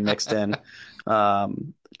valerian mixed in.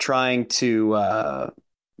 Trying to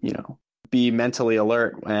be mentally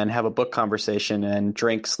alert and have a book conversation and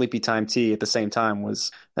drink sleepy time tea at the same time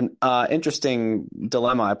was an interesting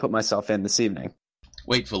dilemma I put myself in this evening.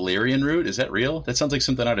 Wait, valerian root? Is that real? That sounds like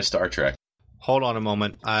something out of Star Trek. Hold on a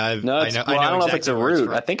moment. I don't know if it's a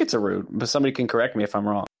root. I think it's a root, but somebody can correct me if I'm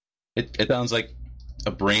wrong. It sounds like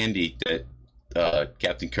a brandy that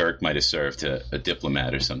Captain Kirk might have served to a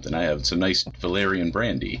diplomat or something. I have some nice valerian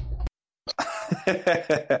brandy.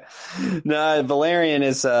 No, valerian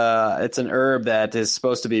is it's an herb that is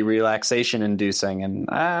supposed to be relaxation inducing, and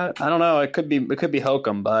I don't know. It could be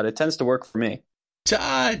hokum, but it tends to work for me.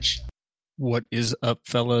 Touch. What is up,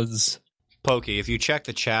 fellas? Pokey, if you check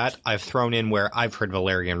the chat, I've thrown in where I've heard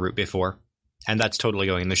valerian root before, and that's totally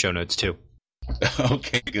going in the show notes too.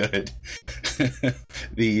 Okay, good.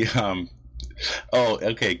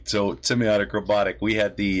 Okay. So semiotic robotic. We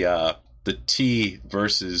had the tea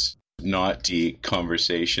versus not tea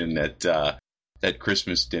conversation at that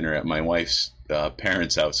Christmas dinner at my wife's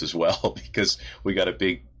parents' house as well because we got a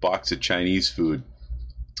big box of Chinese food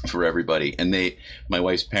for everybody, and my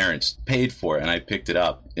wife's parents paid for it, and I picked it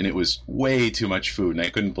up, and it was way too much food, and I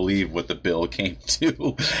couldn't believe what the bill came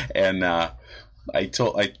to. And I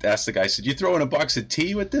asked the guy, I said, "You throw in a box of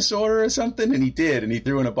tea with this order or something?" And he did, and he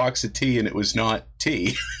threw in a box of tea, and it was not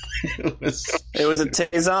tea. It was a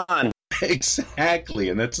Tazan. Exactly,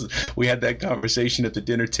 and we had that conversation at the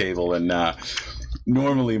dinner table, and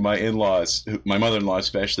normally my in-laws, my mother-in-law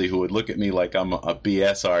especially, who would look at me like I'm a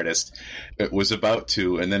BS artist, was about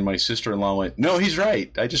to, and then my sister-in-law went, "No, he's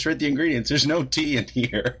right. I just read the ingredients. There's no tea in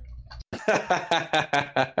here."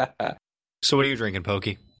 So what are you drinking,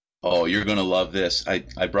 Pokey? Oh, you're going to love this.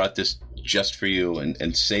 I brought this just for you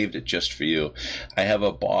and saved it just for you. I have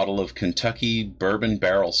a bottle of Kentucky Bourbon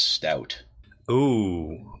Barrel Stout.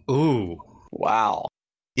 Ooh. Wow.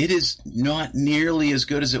 It is not nearly as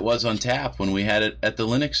good as it was on tap when we had it at the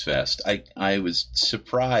Linux Fest. I was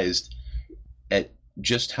surprised at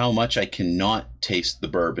just how much I cannot taste the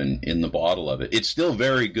bourbon in the bottle of it. It's still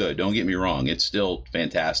very good, don't get me wrong. It's still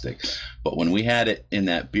fantastic. But when we had it in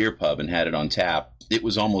that beer pub and had it on tap, it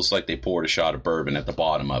was almost like they poured a shot of bourbon at the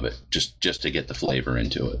bottom of it just to get the flavor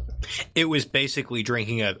into it. It was basically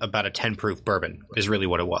drinking about a 10 proof bourbon is really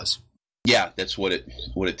what it was. Yeah, that's what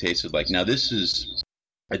it tasted like. Now, this is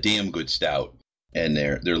a damn good stout, and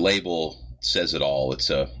their label says it all.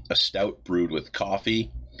 It's a stout brewed with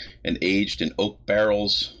coffee and aged in oak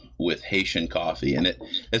barrels with Haitian coffee, and it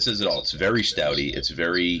says it all. It's very stouty. It's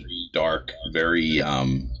very dark, very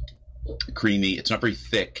creamy. It's not very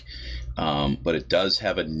thick, but it does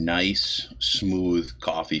have a nice, smooth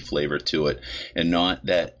coffee flavor to it, and not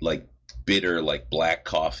that like bitter like black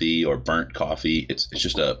coffee or burnt coffee. It's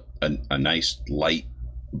just a nice, light,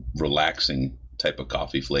 relaxing type of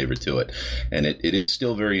coffee flavor to it, and it is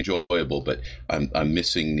still very enjoyable, but I'm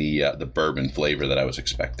missing the bourbon flavor that I was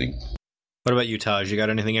expecting. What about you, Taj? You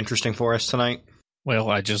got anything interesting for us tonight?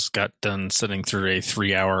 Well, I just got done sitting through a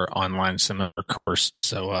 3-hour online seminar course,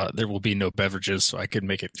 so there will be no beverages, so I could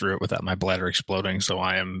make it through it without my bladder exploding, so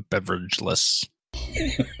I am beverageless.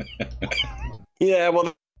 Yeah,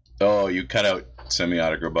 well... Oh, you cut out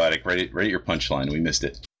semiotic robotic right at your punchline. We missed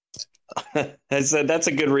it. That's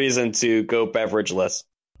a good reason to go beverageless.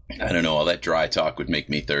 I don't know. All that dry talk would make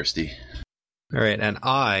me thirsty. All right, and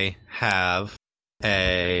I have put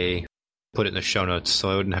it in the show notes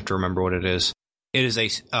so I wouldn't have to remember what it is. It is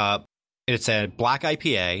it's a black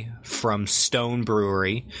IPA from Stone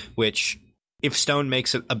Brewery, which if Stone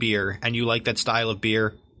makes a beer and you like that style of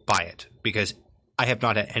beer, buy it, because I have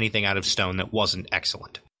not had anything out of Stone that wasn't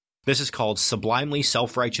excellent. This is called Sublimely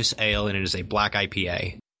Self-Righteous Ale, and it is a black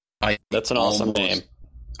IPA. That's an awesome name.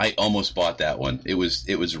 I almost bought that one. It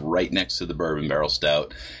was right next to the Bourbon Barrel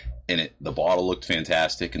Stout, and the bottle looked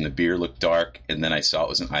fantastic, and the beer looked dark, and then I saw it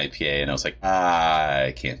was an IPA, and I was like,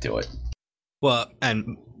 I can't do it. Well,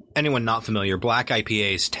 and anyone not familiar, black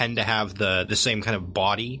IPAs tend to have the same kind of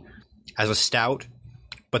body as a stout,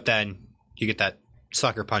 but then you get that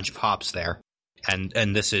sucker punch of hops there,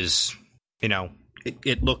 and this is,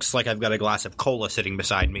 it looks like I've got a glass of cola sitting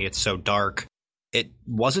beside me. It's so dark. It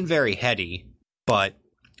wasn't very heady, but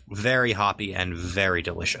very hoppy and very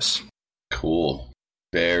delicious. Cool.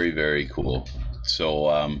 Very, very cool.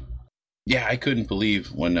 So, yeah, I couldn't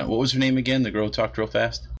believe when... what was her name again? The girl who talked real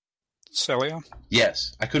fast? Celia?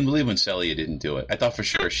 Yes. I couldn't believe when Celia didn't do it. I thought for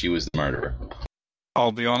sure she was the murderer.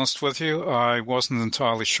 I'll be honest with you, I wasn't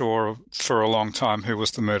entirely sure for a long time who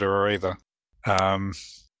was the murderer either.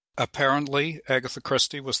 Apparently, Agatha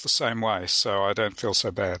Christie was the same way, so I don't feel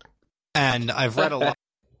so bad. And I've read a lot.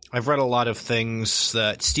 I've read a lot of things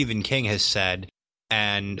that Stephen King has said,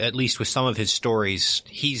 and at least with some of his stories,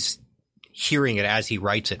 he's hearing it as he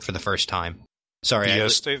writes it for the first time. Sorry. Yeah,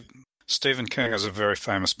 Stephen King is a very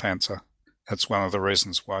famous pantser. That's one of the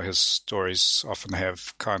reasons why his stories often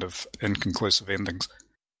have kind of inconclusive endings.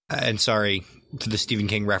 And sorry for the Stephen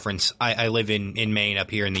King reference. I live in Maine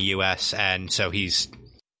up here in the U.S., and so he's,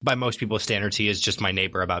 by most people's standards, he is just my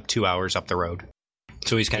neighbor about 2 hours up the road.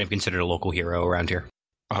 So he's kind of considered a local hero around here.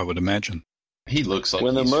 I would imagine. He looks like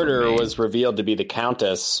when the murderer was revealed to be the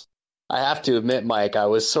Countess, I have to admit, Mike, I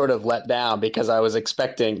was sort of let down because I was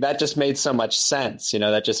expecting that. Just made so much sense, there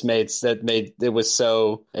was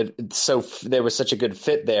such a good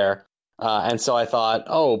fit there, and so I thought,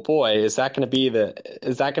 oh boy, is that going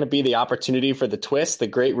to be the opportunity for the twist, the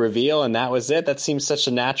great reveal, and that was it. That seems such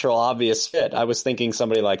a natural, obvious fit. I was thinking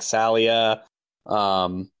somebody like Salia,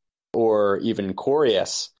 or even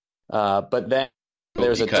Corius, but then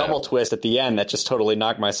there's a double twist at the end that just totally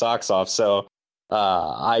knocked my socks off. So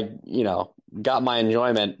I got my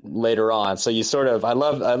enjoyment later on. So you sort of, I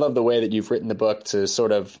love the way that you've written the book to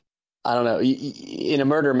sort of, I don't know, in a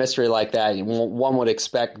murder mystery like that, one would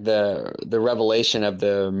expect the revelation of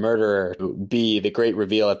the murderer to be the great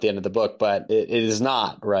reveal at the end of the book, but it is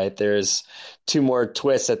not, right? There's two more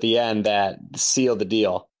twists at the end that seal the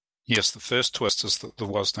deal. Yes, the first twist is that there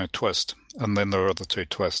was no twist, and then there are the two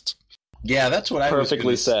twists. Yeah, that's what I was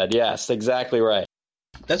perfectly said. Yes, exactly right.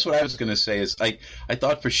 That's what I was going to say. Is I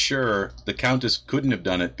thought for sure the Countess couldn't have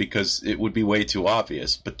done it because it would be way too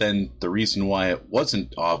obvious. But then the reason why it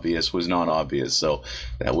wasn't obvious was not obvious. So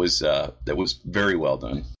that was very well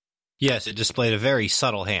done. Yes, it displayed a very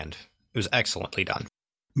subtle hand. It was excellently done.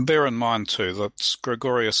 Bear in mind too that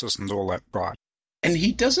Gregorius isn't all that bright, and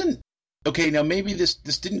he doesn't. Okay, now maybe this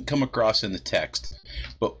didn't come across in the text,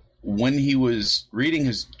 but when he was reading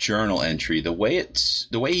his journal entry, the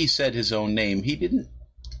way he said his own name, he didn't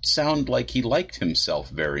sound like he liked himself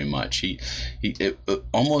very much. He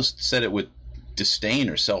almost said it with disdain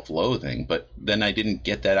or self-loathing, but then I didn't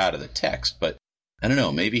get that out of the text. But I don't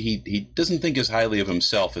know, maybe he doesn't think as highly of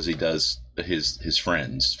himself as he does his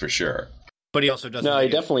friends, for sure. But he also doesn't. No, he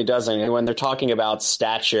definitely doesn't. And when they're talking about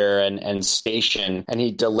stature and station, and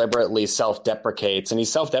he deliberately self-deprecates, and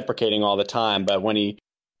he's self-deprecating all the time, but when he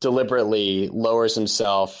deliberately lowers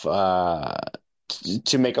himself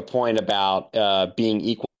to make a point about being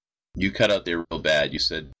equal. You cut out there real bad. You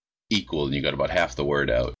said equal, and you got about half the word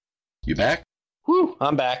out. You back? Woo,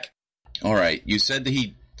 I'm back. All right. You said that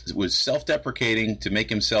he was self-deprecating to make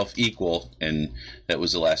himself equal, and that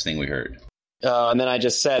was the last thing we heard. And then I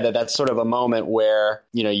just said that that's sort of a moment where,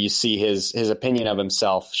 you see his opinion of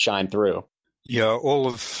himself shine through. Yeah,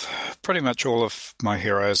 pretty much all of my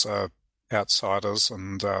heroes are outsiders,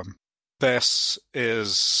 and Bass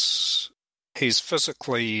he's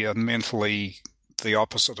physically and mentally the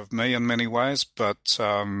opposite of me in many ways, but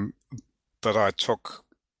I took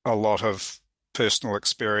a lot of personal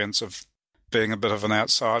experience of being a bit of an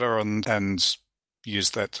outsider and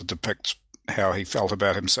used that to depict how he felt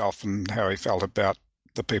about himself and how he felt about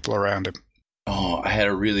the people around him. Oh, I had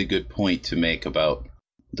a really good point to make about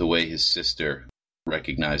the way his sister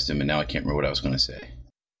recognized him, and now I can't remember what I was going to say.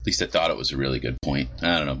 At least I thought it was a really good point.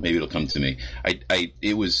 I don't know. Maybe it'll come to me.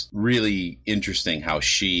 It was really interesting how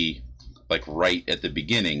she, like right at the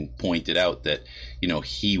beginning, pointed out that,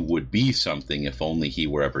 he would be something if only he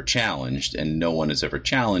were ever challenged, and no one has ever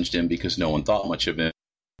challenged him because no one thought much of him,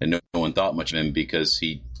 and no one thought much of him because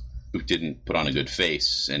he didn't put on a good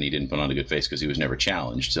face, and he didn't put on a good face because he was never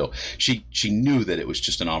challenged. So she knew that it was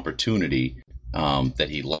just an opportunity that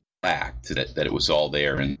he lacked, that it was all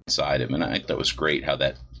there inside him, and I thought that was great how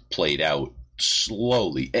that played out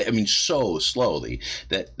slowly. I mean, so slowly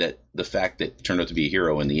that the fact that it turned out to be a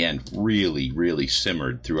hero in the end really, really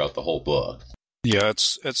simmered throughout the whole book. Yeah,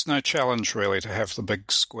 it's no challenge really to have the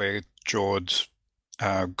big square-jawed,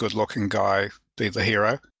 good-looking guy be the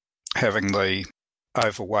hero. Having the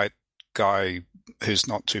overweight guy who's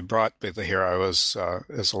not too bright be the hero is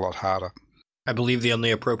a lot harder. I believe the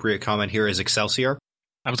only appropriate comment here is Excelsior.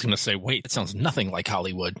 I was going to say, wait, it sounds nothing like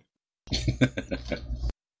Hollywood.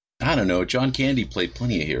 I don't know. John Candy played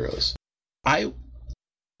plenty of heroes.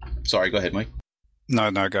 Sorry, go ahead, Mike.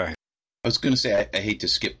 No, go ahead. I was going to say I hate to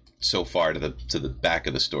skip so far to the back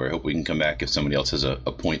of the story. I hope we can come back if somebody else has a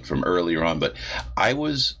point from earlier on. But I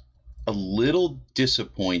was a little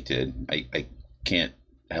disappointed. I can't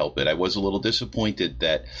help it. I was a little disappointed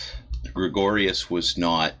that Gregorius was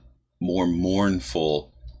not more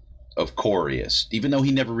mournful of Corius, even though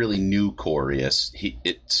he never really knew Corius.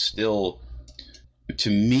 To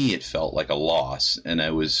me, it felt like a loss, and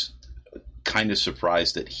I was kind of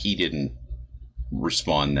surprised that he didn't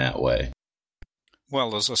respond that way.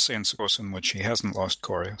 Well, there's a sense, of course, in which he hasn't lost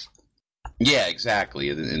Corius. Yeah, exactly.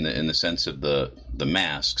 In the sense of the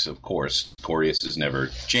masks, of course, Corius has never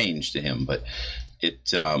changed to him, but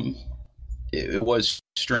it was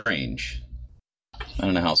strange. I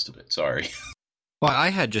don't know how else to put it. Sorry. Well, I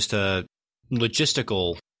had just a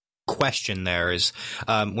logistical question there is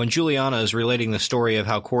when Juliana is relating the story of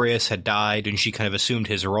how Corius had died and she kind of assumed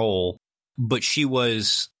his role, but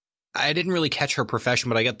I didn't really catch her profession,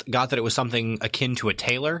 but I got that it was something akin to a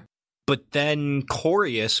tailor. But then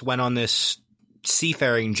Corius went on this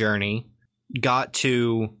seafaring journey,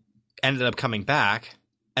 ended up coming back,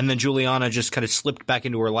 and then Juliana just kind of slipped back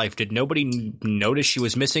into her life. Did nobody notice she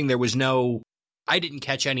was missing? I didn't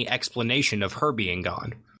catch any explanation of her being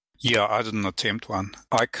gone. Yeah, I didn't attempt one.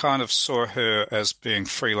 I kind of saw her as being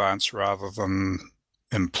freelance rather than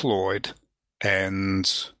employed.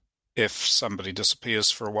 And if somebody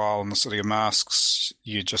disappears for a while in the City of Masks,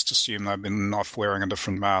 you just assume they've been off wearing a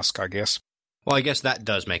different mask, I guess. Well, I guess that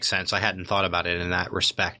does make sense. I hadn't thought about it in that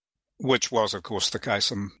respect. Which was, of course, the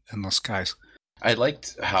case in this case. I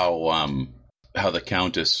liked how the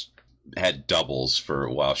Countess had doubles for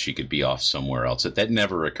while she could be off somewhere else. That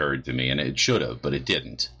never occurred to me, and it should have, but it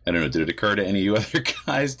didn't. I don't know, did it occur to any of you other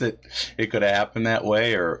guys that it could have happened that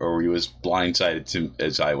way, or were you as blindsided to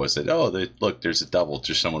as I was that, look, there's a double,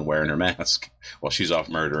 just someone wearing her mask while she's off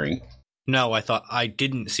murdering? No, I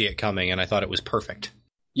didn't see it coming, and I thought it was perfect.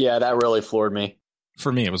 Yeah, that really floored me.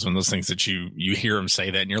 For me, it was one of those things that you hear him say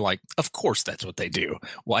that, and you're like, of course that's what they do.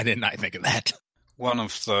 Why didn't I think of that? One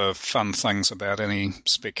of the fun things about any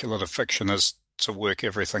speculative fiction is to work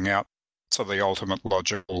everything out to the ultimate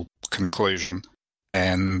logical conclusion.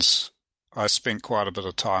 And I spent quite a bit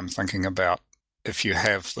of time thinking about, if you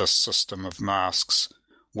have this system of masks,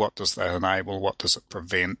 what does that enable? What does it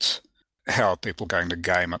prevent? How are people going to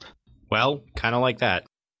game it? Well, kind of like that.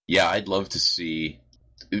 Yeah, I'd love to see,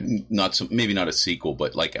 maybe not a sequel,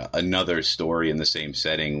 but like another story in the same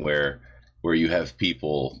setting where you have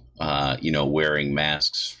people, wearing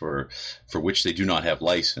masks for which they do not have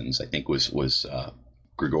license. I think was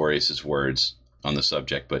Gregorius's words on the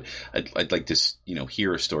subject. But I'd like to,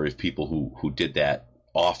 hear a story of people who did that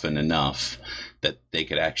often enough that they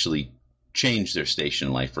could actually change their station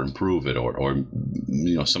in life or improve it, or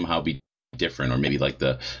somehow be different, or maybe like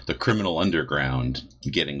the criminal underground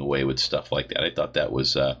getting away with stuff like that. I thought that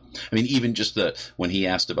was, even just when he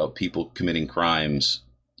asked about people committing crimes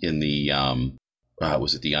in the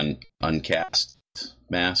was it the uncast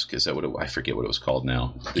mask? Is that what I forget what it was called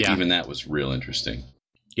now? Yeah. Even that was real interesting.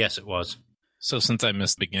 Yes, it was. So since I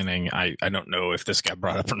missed the beginning, I don't know if this got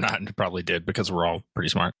brought up or not, and it probably did because we're all pretty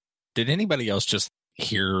smart. Did anybody else just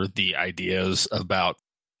hear the ideas about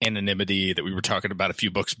anonymity that we were talking about a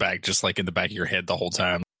few books back, just like in the back of your head the whole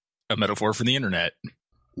time? A metaphor for the internet.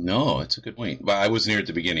 No, it's a good point. Well, I wasn't here at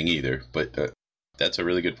the beginning either, but that's a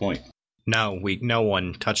really good point. No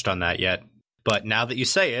one touched on that yet. But now that you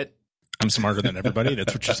say it, I'm smarter than everybody.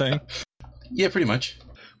 That's what you're saying? Yeah, pretty much.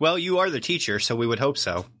 Well, you are the teacher, so we would hope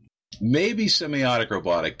so. Maybe semiotic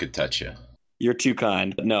robotic could touch you. You're too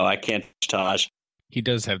kind. No, I can't, Taj. He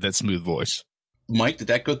does have that smooth voice. Mike, did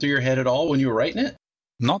that go through your head at all when you were writing it?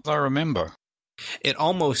 Not that I remember. It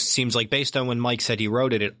almost seems like, based on when Mike said he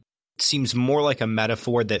wrote it, it seems more like a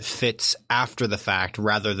metaphor that fits after the fact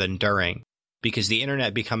rather than during. Because the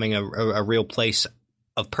internet becoming a real place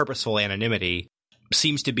of purposeful anonymity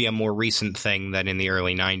seems to be a more recent thing than in the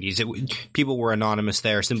early 90s. People were anonymous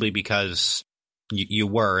there simply because you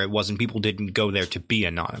were. It wasn't, people didn't go there to be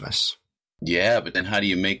anonymous. Yeah, but then how do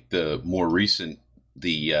you make the more recent,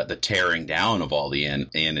 the tearing down of all the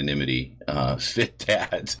anonymity fit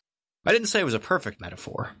that? I didn't say it was a perfect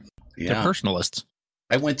metaphor. Yeah. They're personalists.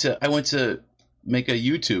 I went to make a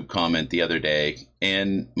YouTube comment the other day,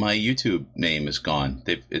 and my YouTube name is gone.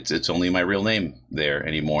 It's only my real name there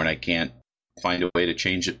anymore, and I can't find a way to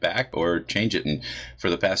change it back or change it. And for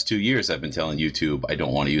the past 2 years, I've been telling YouTube I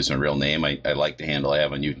don't want to use my real name. I like the handle I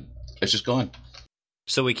have on YouTube. It's just gone.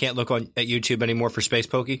 So we can't look at YouTube anymore for Space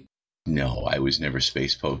Pokey? No, I was never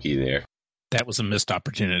Space Pokey there. That was a missed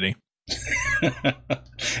opportunity.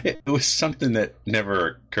 It was something that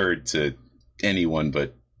never occurred to anyone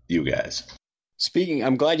but you guys. Speaking,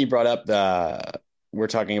 I'm glad you brought up we're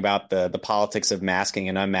talking about the politics of masking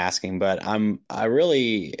and unmasking, but I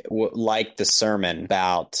really like the sermon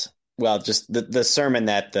about, well, just the sermon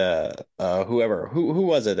that who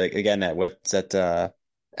was it again that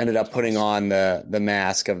ended up putting on the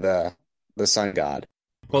mask of the sun god.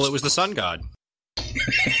 Well, it was the sun god.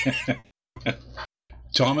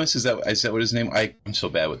 Thomas, is that what his name? I'm so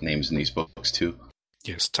bad with names in these books too.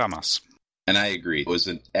 Yes, Thomas. And I agree. It was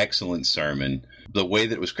an excellent sermon. The way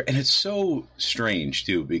that it was, and it's so strange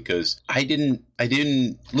too, because I didn't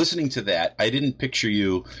listening to that, I didn't picture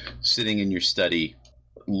you sitting in your study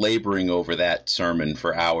laboring over that sermon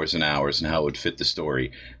for hours and hours and how it would fit the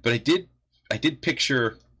story. But I did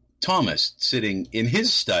picture Thomas sitting in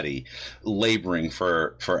his study laboring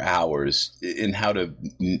for hours in how to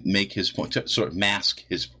make his point, to sort of mask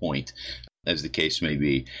his point, as the case may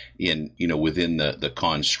be, within the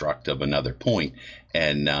construct of another point.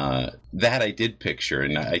 And that I did picture,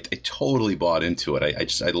 and I totally bought into it.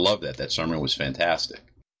 I love that. That sermon was fantastic.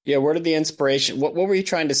 Yeah, where did the inspiration, what were you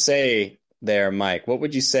trying to say there, Mike? What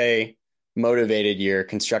would you say motivated your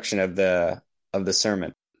construction of the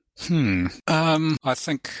sermon? I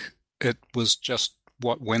think it was just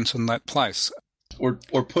what went in that place. Or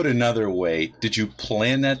put another way, did you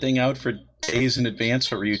plan that thing out for days in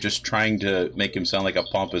advance, or were you just trying to make him sound like a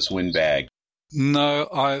pompous windbag? No,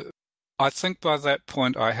 I think by that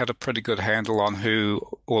point I had a pretty good handle on who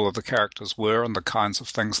all of the characters were and the kinds of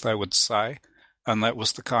things they would say. And that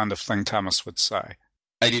was the kind of thing Thomas would say.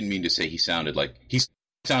 I didn't mean to say he sounded like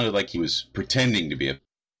he was pretending to be a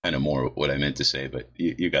kind of more what I meant to say, but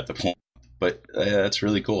you got the point. But that's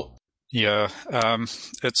really cool. Yeah,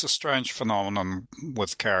 it's a strange phenomenon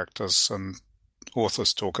with characters, and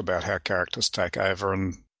authors talk about how characters take over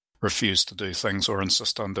and refuse to do things or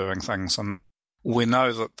insist on doing things. And we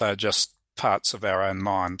know that they're just parts of our own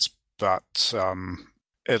minds, but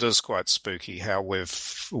it is quite spooky how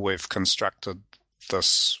we've constructed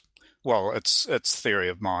this. Well, it's theory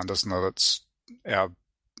of mind, isn't it? It's our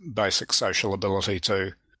basic social ability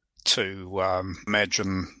to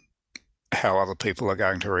imagine how other people are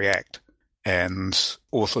going to react. And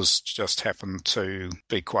authors just happen to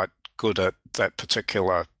be quite good at that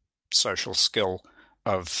particular social skill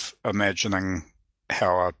of imagining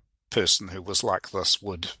how a person who was like this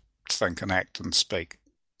would think and act and speak.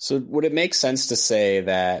 So would it make sense to say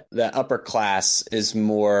that the upper class is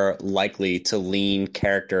more likely to lean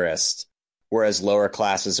characterist, whereas lower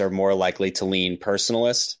classes are more likely to lean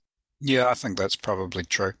personalist? Yeah, I think that's probably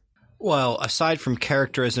true. Well, aside from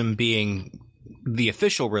characterism being the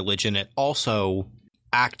official religion, it also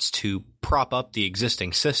acts to prop up the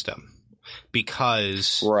existing system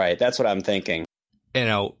because... Right, that's what I'm thinking.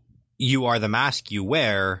 You are the mask you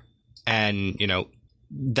wear, and,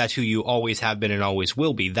 that's who you always have been and always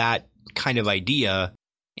will be. That kind of idea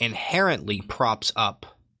inherently props up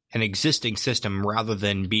an existing system rather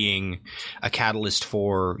than being a catalyst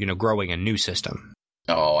for, growing a new system.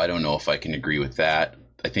 Oh, I don't know if I can agree with that.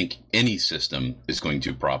 I think any system is going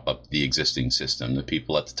to prop up the existing system. The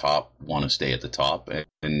people at the top want to stay at the top,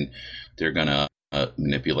 and they're going to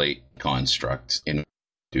manipulate constructs in order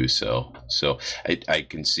to do so. So I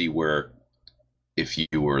can see where if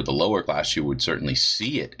you were the lower class, you would certainly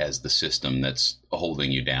see it as the system that's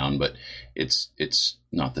holding you down, but it's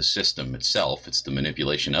not the system itself. It's the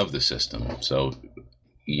manipulation of the system. So,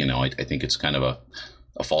 I think it's kind of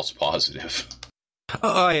a false positive.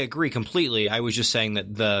 I agree completely. I was just saying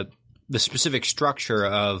that the specific structure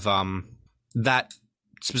of that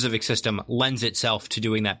specific system lends itself to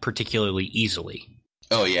doing that particularly easily.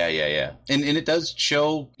 Oh, yeah. And it does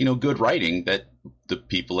show, good writing that the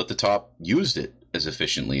people at the top used it as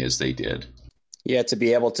efficiently as they did. Yeah, to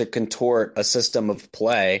be able to contort a system of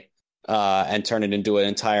play and turn it into an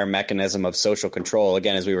entire mechanism of social control.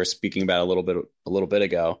 Again, as we were speaking about a little bit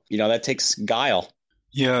ago, that takes guile.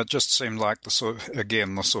 Yeah, it just seemed like the sort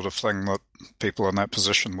of thing that people in that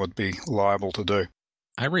position would be liable to do.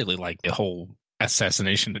 I really like the whole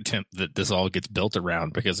assassination attempt that this all gets built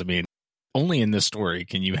around, because, only in this story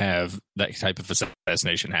can you have that type of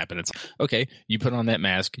assassination happen. It's, okay, you put on that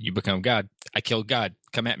mask, you become God. I killed God.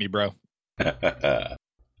 Come at me, bro. I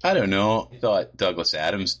don't know. I thought Douglas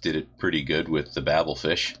Adams did it pretty good with the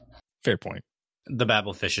Babelfish. Fair point. The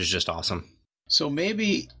Babelfish is just awesome. So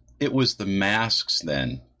maybe it was the masks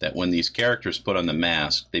then, that when these characters put on the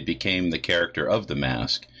mask, they became the character of the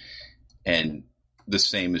mask. And the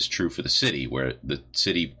same is true for the city, where the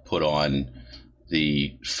city put on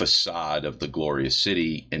the facade of the glorious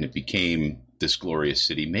city and it became this glorious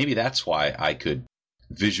city. Maybe that's why I could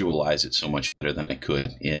visualize it so much better than I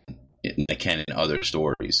could in other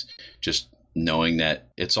stories. Just knowing that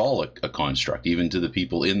it's all a construct, even to the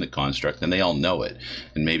people in the construct, and they all know it.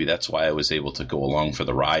 And maybe that's why I was able to go along for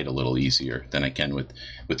the ride a little easier than I can with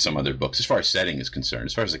some other books. As far as setting is concerned,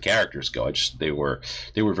 as far as the characters go, they were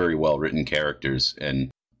very well written characters,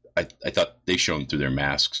 and I thought they shone through their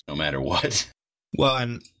masks no matter what. Well,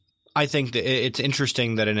 and I think that it's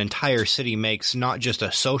interesting that an entire city makes not just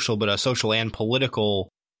a social, but a social and political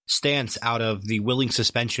stance out of the willing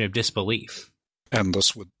suspension of disbelief. And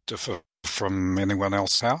this would differ from anyone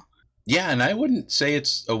else, how? Yeah, and I wouldn't say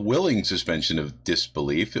it's a willing suspension of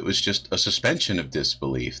disbelief. It was just a suspension of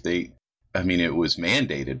disbelief. It was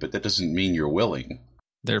mandated, but that doesn't mean you're willing.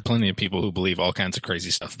 There are plenty of people who believe all kinds of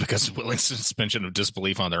crazy stuff because of willing suspension of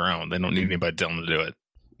disbelief on their own. They don't need anybody telling them to do it.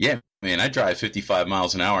 Yeah, I drive 55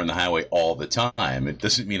 miles an hour on the highway all the time. It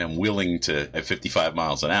doesn't mean I'm willing to have 55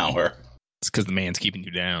 miles an hour. It's because the man's keeping you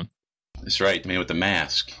down. That's right, the man with the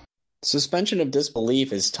mask. Suspension of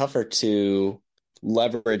disbelief is tougher to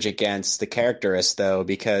leverage against the characterists, though,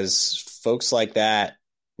 because folks like that,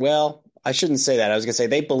 well, I shouldn't say that. I was going to say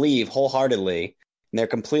they believe wholeheartedly, and they're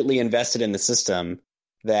completely invested in the system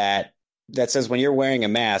that says when you're wearing a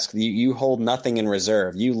mask, you hold nothing in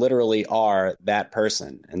reserve. You literally are that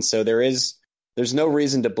person. And so there's no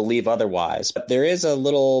reason to believe otherwise. But there is a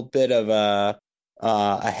little bit of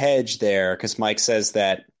a hedge there, because Mike says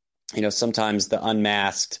that, sometimes the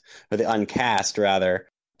unmasked, or the uncast rather,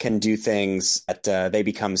 can do things that they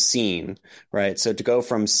become seen, right? So to go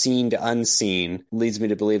from seen to unseen leads me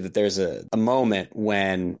to believe that there's a moment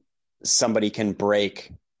when somebody can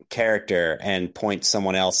break character and point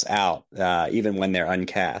someone else out, even when they're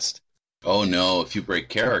uncast. Oh no, if you break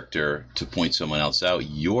character to point someone else out,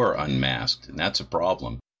 you're unmasked, and that's a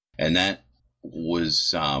problem. And that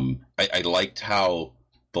was, I liked how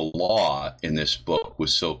the law in this book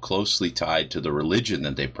was so closely tied to the religion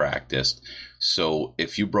that they practiced. So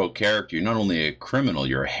if you broke character, you're not only a criminal,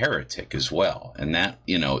 you're a heretic as well. And that,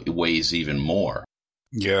 it weighs even more.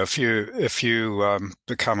 Yeah, if you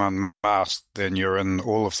become unmasked, then you're in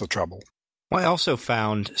all of the trouble. Well, I also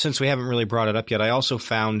found, since we haven't really brought it up yet, I also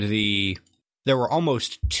found there were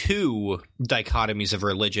almost two dichotomies of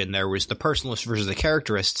religion. There was the personalists versus the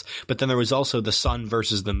characterists, but then there was also the sun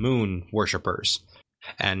versus the moon worshippers.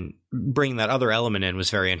 And bringing that other element in was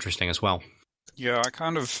very interesting as well. Yeah, I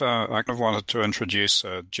kind of wanted to introduce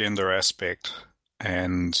a gender aspect,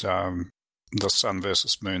 and the sun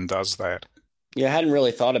versus moon does that. Yeah, I hadn't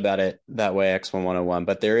really thought about it that way, X1101,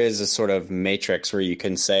 but there is a sort of matrix where you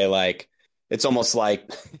can say, like, it's almost like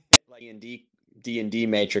D&D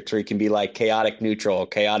matrix, where you can be like chaotic neutral,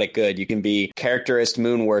 chaotic good. You can be characterist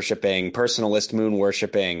moon worshipping, personalist moon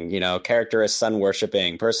worshipping, characterist sun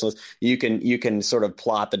worshipping, personalist. You can sort of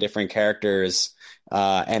plot the different characters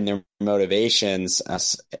and their motivations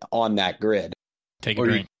on that grid. Take a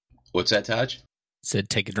drink. What's that, Taj? Said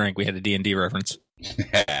take a drink. We had a D&D reference.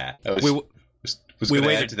 I was going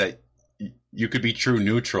to add to that. You could be true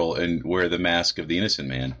neutral and wear the mask of the innocent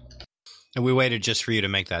man. And we waited just for you to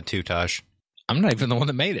make that too, Tosh. I'm not even the one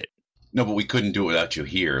that made it. No, but we couldn't do it without you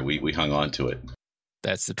here. We hung on to it.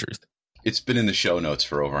 That's the truth. It's been in the show notes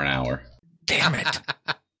for over an hour. Damn it.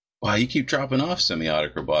 Wow, you keep dropping off,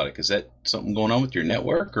 Semiotic Robotic. Is that something going on with your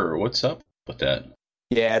network, or what's up with that?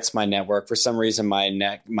 Yeah, it's my network. For some reason, my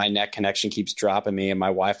net connection keeps dropping me, and my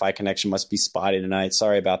Wi-Fi connection must be spotty tonight.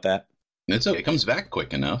 Sorry about that. It's okay. It comes back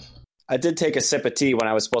quick enough. I did take a sip of tea when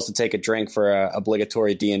I was supposed to take a drink for an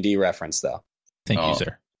obligatory D&D reference, though. Thank you,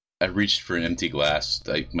 sir. I reached for an empty glass.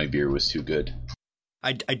 My beer was too good.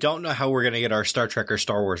 I don't know how we're going to get our Star Trek or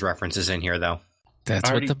Star Wars references in here, though.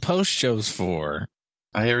 That's what the post show's for.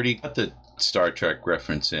 I already got the Star Trek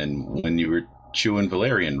reference in when you were chewing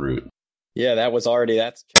Valerian root. Yeah, that was already,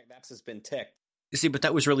 that's has been ticked. You see, but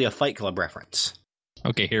that was really a Fight Club reference.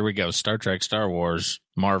 Okay, here we go. Star Trek, Star Wars,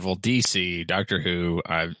 Marvel, DC, Doctor Who.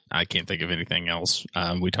 I can't think of anything else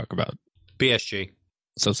we talk about. BSG.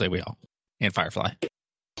 So say we all. And Firefly.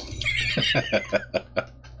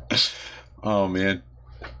 Oh, man.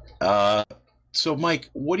 So, Mike,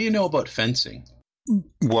 what do you know about fencing?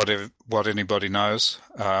 What anybody knows.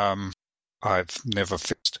 I've never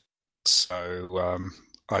fixed, so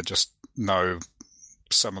I just know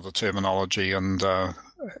some of the terminology and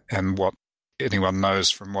what anyone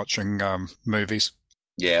knows from watching movies.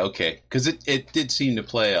 Yeah, okay. Because it did seem to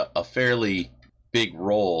play a fairly big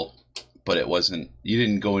role, but it wasn't. You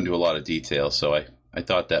didn't go into a lot of detail, so I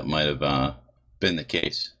thought that might have been the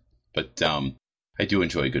case. But I do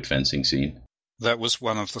enjoy a good fencing scene. That was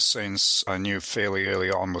one of the scenes I knew fairly early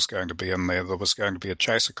on was going to be in there. There was going to be a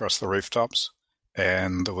chase across the rooftops,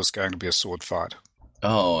 and there was going to be a sword fight.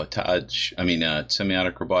 Oh,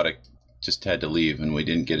 Semiotic Robotic just had to leave, and we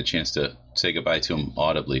didn't get a chance to say goodbye to him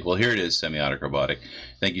audibly. Well, here it is, Semiotic Robotic.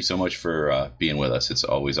 Thank you so much for being with us. It's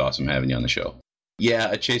always awesome having you on the show. Yeah,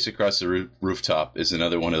 a chase across the rooftop is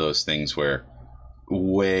another one of those things where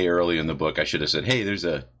way early in the book I should have said, hey, there's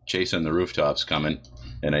a chase on the rooftops coming,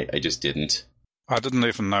 and I just didn't. I didn't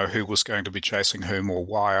even know who was going to be chasing whom or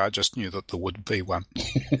why. I just knew that there would be one.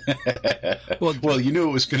 Well, you knew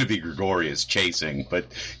it was going to be Gregorius chasing, but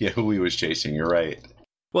yeah, who he was chasing, you're right.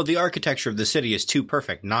 Well, the architecture of the city is too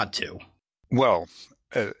perfect not to. Well,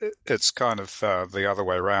 it's kind of the other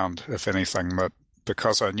way around, if anything, that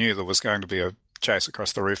because I knew there was going to be a chase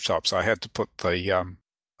across the rooftops, I had to put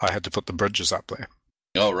the bridges up there.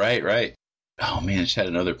 Oh, right. Oh, man, I just had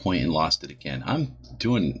another point and lost it again. I'm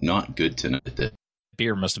doing not good tonight.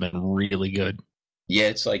 Beer must have been really good. Yeah,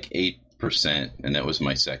 it's like 8%, and that was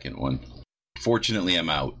my second one. Fortunately, I'm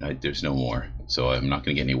out. There's no more, so I'm not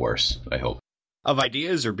going to get any worse, I hope. Of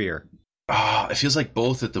ideas or beer? It feels like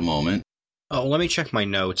both at the moment. Oh, let me check my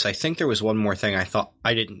notes. I think there was one more thing I thought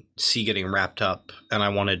I didn't see getting wrapped up, and I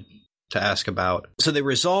wanted to ask about. So they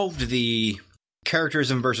resolved the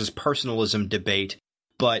characterism versus personalism debate,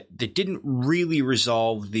 but they didn't really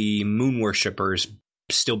resolve the moon worshippers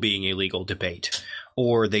still being a legal debate.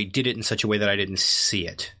 Or they did it in such a way that I didn't see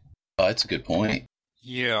it. Oh, that's a good point.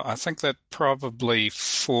 Yeah, I think that probably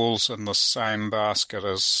falls in the same basket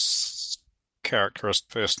as characterist,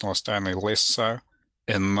 personalist, only less so.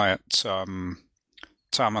 in that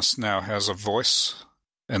Thomas now has a voice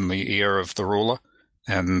in the ear of the ruler,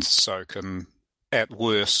 and so can, at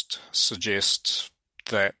worst, suggest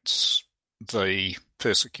that the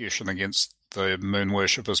persecution against the moon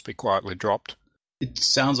worshippers be quietly dropped. It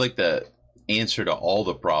sounds like the answer to all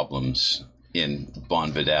the problems in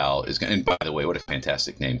Bon Vidal is going to, and by the way, what a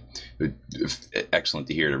fantastic name. Excellent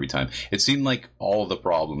to hear it every time. It seemed like all of the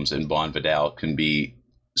problems in Bon Vidal can be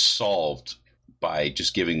solved by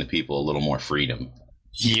just giving the people a little more freedom.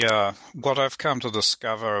 Yeah, what I've come to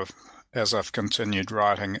discover as I've continued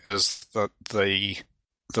writing is that the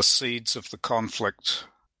seeds of the conflict,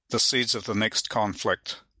 the seeds of the next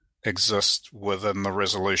conflict, exist within the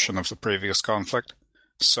resolution of the previous conflict.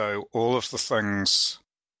 So all of the things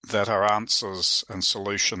that are answers and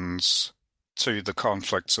solutions to the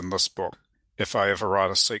conflicts in this book, if I ever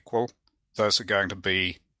write a sequel, those are going to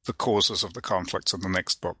be the causes of the conflicts in the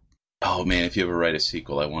next book. Oh man, if you ever write a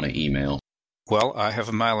sequel, I want to email. Well, I have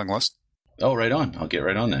a mailing list. Oh, right on. I'll get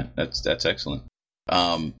right on that. That's excellent.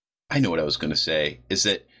 I know what I was going to say, is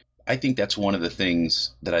that I think that's one of the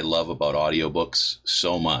things that I love about audiobooks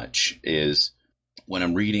so much is when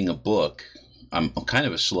I'm reading a book, I'm kind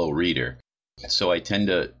of a slow reader. So I tend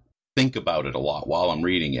to think about it a lot while I'm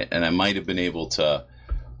reading it. And I might have been able to,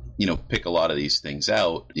 pick a lot of these things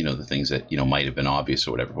out, the things that, might have been obvious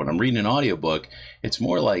or whatever. When I'm reading an audiobook, it's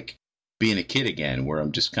more like being a kid again, where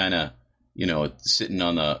I'm just kind of, sitting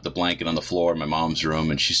on the blanket on the floor in my mom's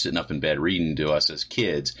room, and she's sitting up in bed reading to us as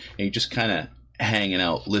kids. And you're just kind of hanging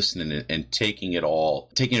out, listening and taking it all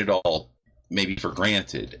maybe for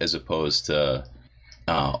granted, as opposed to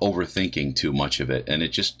overthinking too much of it. And it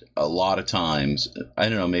just, a lot of times, I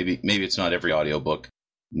don't know, maybe it's not every audiobook,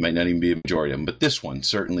 might not even be a majority of them, but this one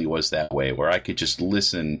certainly was that way, where I could just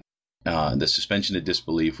listen. The suspension of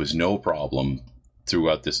disbelief was no problem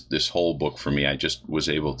throughout this whole book for me. I just was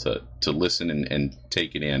able to listen and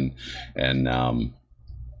take it in. And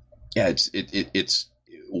it's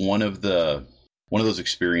one of those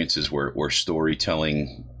experiences where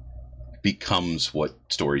storytelling becomes what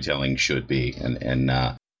storytelling should be. And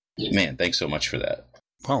man, thanks so much for that.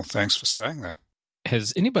 Well, thanks for saying that.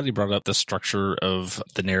 Has anybody brought up the structure of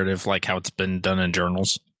the narrative, like how it's been done in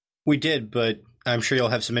journals? We did, but I'm sure you'll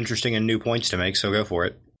have some interesting and new points to make, so go for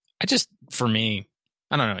it. For me,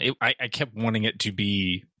 I don't know. I kept wanting it to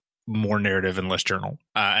be more narrative and less journal.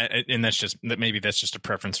 And maybe that's just a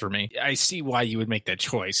preference for me. I see why you would make that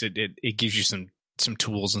choice. It gives you some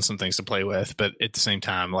tools and some things to play with, but at the same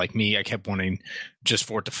time, like me, I kept wanting just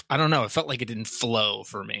for it to, I don't know, it felt like it didn't flow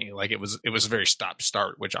for me. Like it was a very stop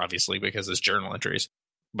start, which obviously because it's journal entries.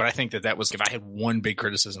 But I think that was, if I had one big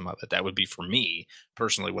criticism of it, that would be for me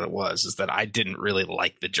personally what it was, is that I didn't really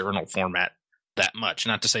like the journal format that much.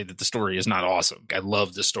 Not to say that the story is not awesome. I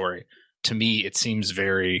love the story. To me, it seems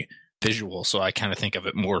very visual, so I kind of think of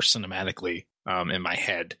it more cinematically in my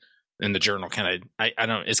head. And the journal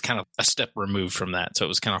it's kind of a step removed from that. So it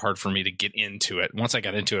was kind of hard for me to get into it. Once I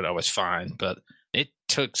got into it, I was fine. But it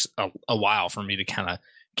took a while for me to kind of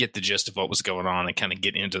get the gist of what was going on and kind of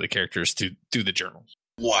get into the characters through the journal.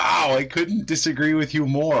 Wow, I couldn't disagree with you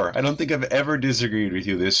more. I don't think I've ever disagreed with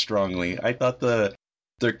you this strongly. I thought the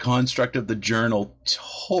construct of the journal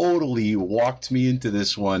totally walked me into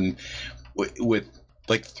this one with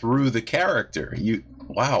like through the character.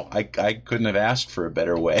 Wow, I couldn't have asked for a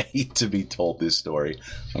better way to be told this story.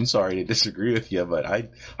 I'm sorry to disagree with you, but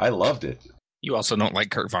I loved it. You also don't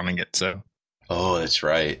like Kurt Vonnegut, so. Oh, that's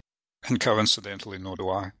right. And coincidentally, nor do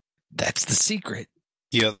I. That's the secret.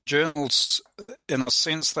 Yeah, journals, in a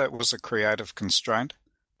sense, that was a creative constraint.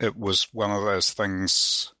 It was one of those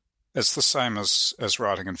things, it's the same as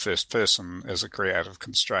writing in first person as a creative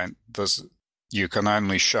constraint. You can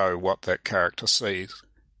only show what that character sees.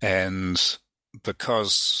 And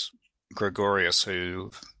because Gregorius,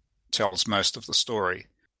 who tells most of the story,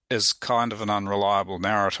 is kind of an unreliable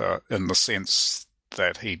narrator in the sense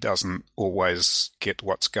that he doesn't always get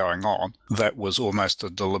what's going on, that was almost a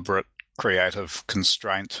deliberate creative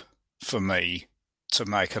constraint for me to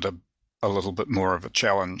make it a little bit more of a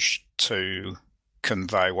challenge to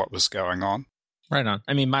convey what was going on. Right on.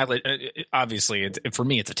 I mean, obviously, for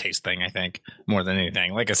me, it's a taste thing, I think, more than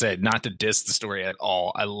anything. Like I said, not to diss the story at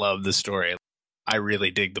all. I love the story. I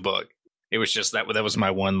really dig the book. It was just that was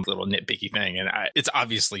my one little nitpicky thing. And it's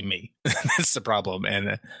obviously me. That's the problem.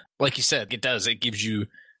 And like you said, it gives you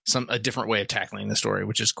a different way of tackling the story,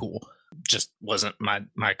 which is cool. Just wasn't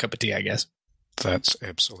my cup of tea, I guess. That's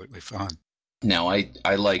absolutely fine. Now,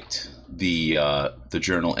 I liked the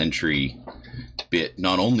journal entry bit,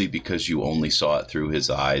 not only because you only saw it through his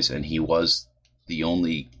eyes, and he was the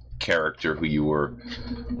only character who you were.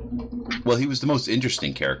 Well, he was the most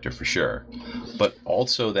interesting character for sure, but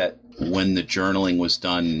also that when the journaling was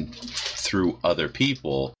done through other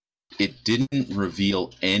people, it didn't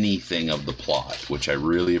reveal anything of the plot, which I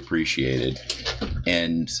really appreciated.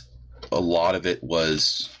 And most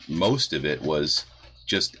of it was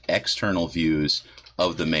just external views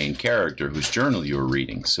of the main character whose journal you were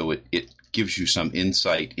reading. So it gives you some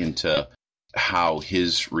insight into how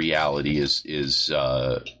his reality is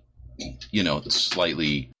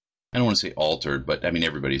slightly, I don't want to say altered, but I mean,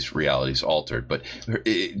 everybody's reality is altered, but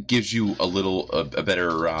it gives you a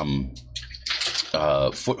better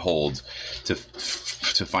foothold to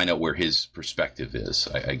find out where his perspective is,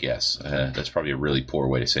 I guess. That's probably a really poor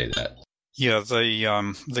way to say that. Yeah,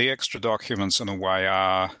 the extra documents in a way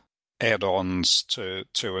are add-ons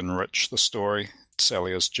to enrich the story.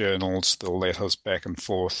 Celia's journals, the letters back and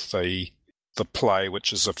forth, the play,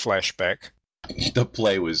 which is a flashback. The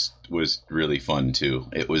play was really fun too.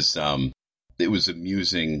 It was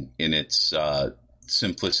amusing in its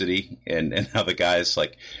simplicity and how the guys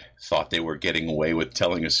thought they were getting away with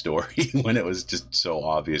telling a story when it was just so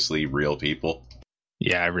obviously real people.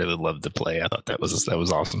 Yeah, I really loved the play. I thought that was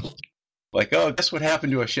awesome. Oh, guess what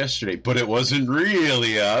happened to us yesterday? But it wasn't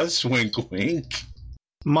really us. Wink, wink.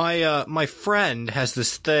 My friend has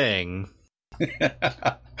this thing.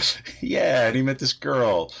 Yeah, and he met this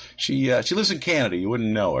girl. She lives in Canada. You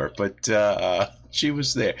wouldn't know her, but she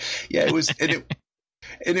was there. Yeah, it was, and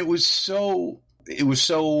it was so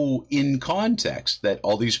in context that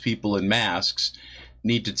all these people in masks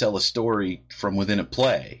need to tell a story from within a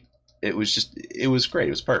play. It was great.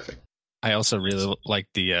 It was perfect. I also really like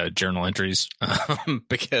the journal entries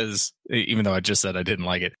because even though I just said I didn't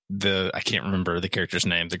like it, I can't remember the character's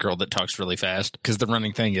name, the girl that talks really fast. Because the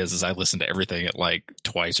running thing is I listen to everything at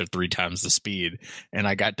twice or three times the speed, and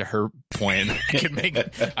I got to her point.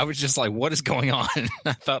 I was just like, "What is going on?"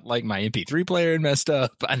 I thought my MP3 player had messed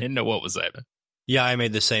up. I didn't know what was happening. Yeah, I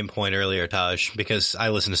made the same point earlier, Taj, because I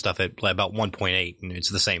listen to stuff at about 1.8, and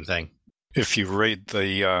it's the same thing. If you read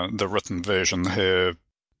the written version, her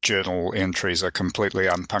journal entries are completely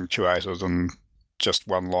unpunctuated and just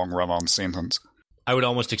one long run-on sentence. I would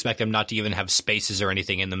almost expect them not to even have spaces or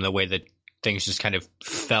anything in them, the way that things just kind of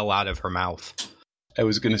fell out of her mouth. I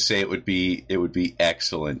was going to say it would be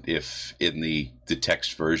excellent if in the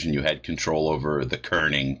text version you had control over the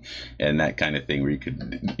kerning and that kind of thing, where you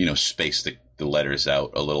could space the letters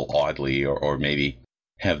out a little oddly, or maybe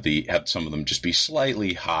have some of them just be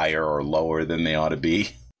slightly higher or lower than they ought to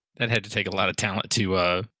be. That had to take a lot of talent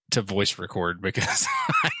to voice record, because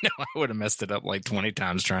I know I would have messed it up 20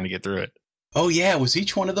 times trying to get through it. Oh yeah, was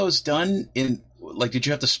each one of those done in did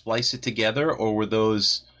you have to splice it together, or were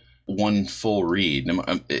those one full read?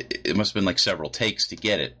 It must have been several takes to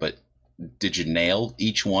get it, but did you nail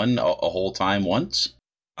each one a whole time once?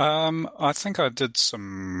 I think I did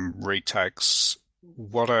some retakes.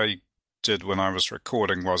 What I did when I was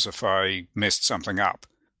recording was, if I messed something up,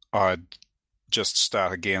 I'd just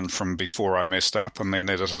start again from before I messed up and then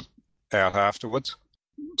edit it out afterwards.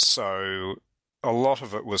 So a lot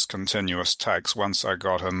of it was continuous takes once I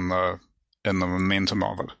got in the momentum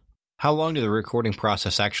of it. How long did the recording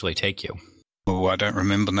process actually take you? Oh, I don't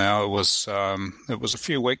remember now. It was a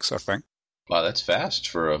few weeks, I think. Wow, that's fast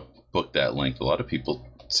for a book that length. A lot of people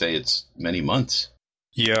say it's many months.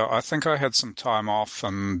 Yeah, I think I had some time off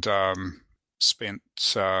and spent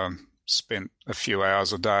a few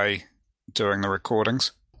hours a day doing the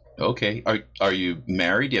recordings. Okay. Are you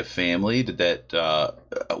married? Do you have family?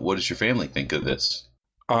 What does your family think of this?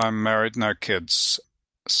 I'm married, no kids.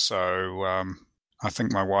 So I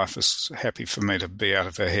think my wife is happy for me to be out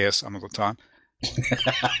of her hair some of the time.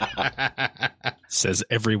 Says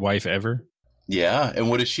every wife ever. Yeah. And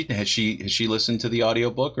what is she? Has she listened to the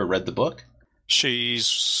audiobook or read the book?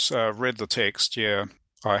 She's read the text, yeah.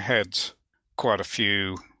 I had quite a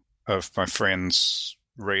few of my friends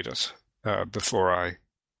read it before I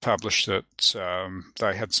published it.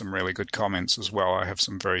 They had some really good comments as well. I have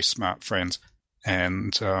some very smart friends,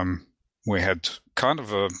 and we had kind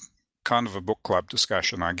of a book club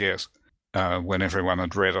discussion, I guess, when everyone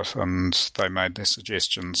had read it, and they made their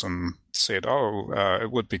suggestions and said,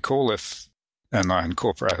 it would be cool if, and I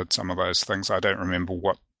incorporated some of those things. I don't remember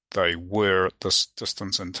what they were at this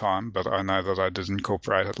distance in time, but I know that I did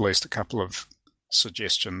incorporate at least a couple of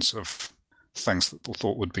suggestions of things that they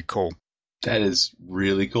thought would be cool. That is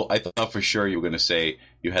really cool. I thought for sure you were going to say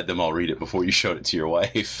you had them all read it before you showed it to your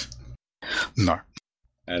wife. No.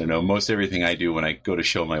 I don't know. Most everything I do when I go to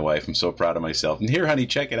show my wife, I'm so proud of myself. And here, honey,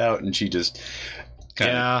 check it out. And she just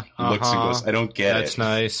kind of looks and goes, I don't get it. That's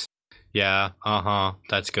nice. Yeah,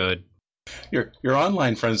 that's good. Your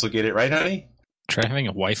online friends will get it, right, honey? Try having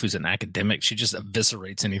a wife who's an academic. She just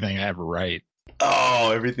eviscerates anything I ever write.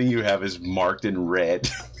 Oh, everything you have is marked in red.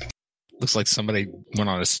 Looks like somebody went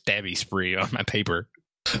on a stabby spree on my paper.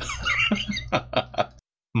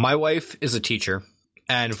 My wife is a teacher,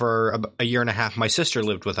 and for a year and a half, my sister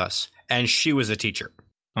lived with us, and she was a teacher.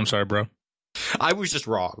 I'm sorry, bro. I was just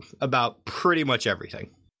wrong about pretty much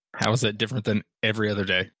everything. How is that different than every other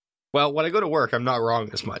day? Well, when I go to work, I'm not wrong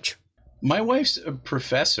as much. My wife's a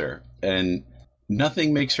professor, and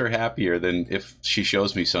nothing makes her happier than if she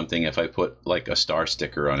shows me something if I put like a star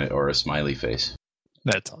sticker on it or a smiley face.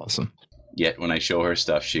 That's awesome. Yet when I show her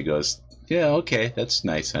stuff, she goes, yeah, okay, that's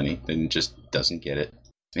nice, honey, and just doesn't get it.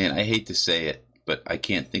 Man, I hate to say it, but I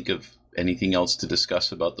can't think of anything else to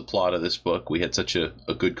discuss about the plot of this book. We had such a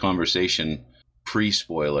good conversation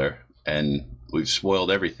pre-spoiler, and we've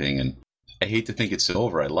spoiled everything, and I hate to think it's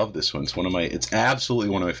over. I love this one. It's absolutely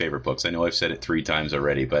one of my favorite books. I know I've said it 3 times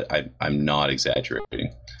already, but I'm not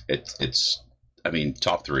exaggerating. It's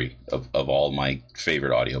top 3 of all my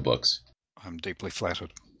favorite audiobooks. I'm deeply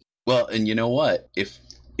flattered. Well, and you know what? If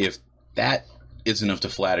that is enough to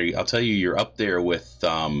flatter you, I'll tell you, you're up there with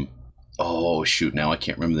oh shoot, now I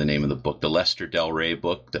can't remember the name of the book. The Lester Del Rey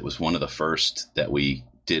book that was one of the first that we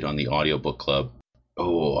did on the audiobook club.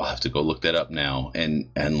 Oh, I'll have to go look that up now.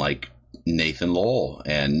 And like Nathan Lowell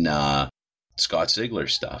and Scott Sigler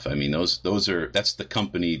stuff. I mean, that's the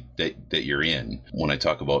company that you're in when I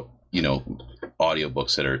talk about,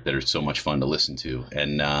 audiobooks that are so much fun to listen to.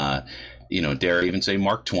 And dare I even say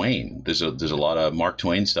Mark Twain. There's a lot of Mark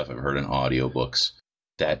Twain stuff I've heard in audiobooks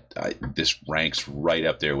that this ranks right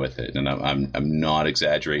up there with it. And I'm not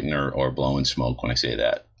exaggerating or blowing smoke when I say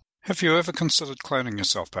that. Have you ever considered cloning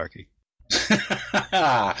yourself, Pokey?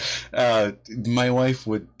 My wife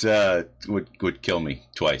would kill me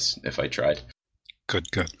twice if I tried. Good.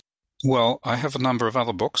 Well, I have a number of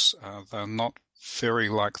other books. They're not very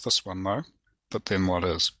like this one, though. But then what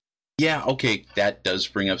is? Yeah, okay, that does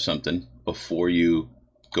bring up something before you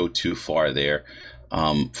go too far there.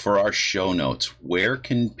 For our show notes, where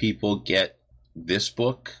can people get this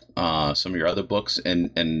book, some of your other books,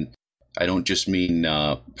 and I don't just mean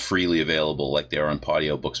freely available like they are on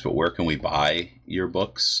Podio Books, but where can we buy your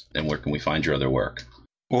books and where can we find your other work?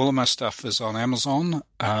 All of my stuff is on Amazon.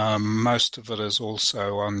 Most of it is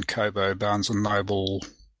also on Kobo, Barnes & Noble,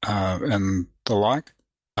 and the like.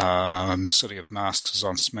 City of Masks is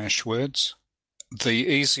on Smashwords. The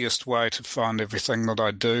easiest way to find everything that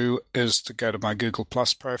I do is to go to my Google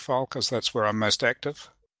Plus profile, because that's where I'm most active.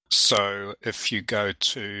 So if you go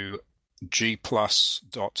to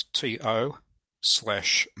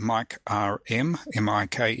gplus.to/MikeRM,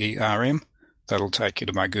 MIKERM, that'll take you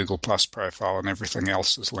to my Google Plus profile, and everything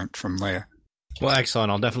else is linked from there. Well,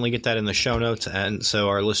 excellent. I'll definitely get that in the show notes, and so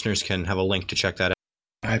our listeners can have a link to check that out.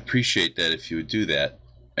 I appreciate that if you would do that,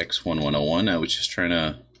 X1101. I was just trying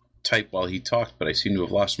to type while he talked, but I seem to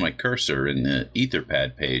have lost my cursor in the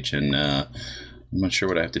Etherpad page, and I'm not sure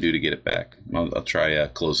what I have to do to get it back. I'll try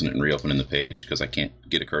closing it and reopening the page because I can't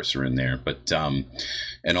get a cursor in there. But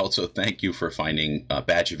and also thank you for finding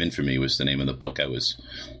Badge of Infamy was the name of the book I was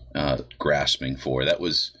grasping for. That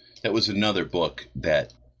was another book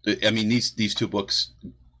that, I mean, these 2 books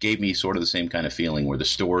gave me sort of the same kind of feeling where the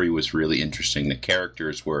story was really interesting. The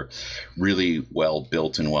characters were really well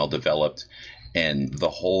built and well developed. And the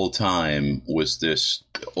whole time was this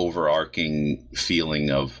overarching feeling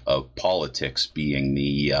of politics being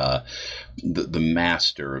the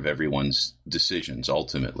master of everyone's decisions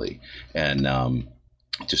ultimately, and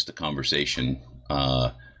just the conversation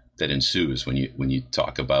that ensues when you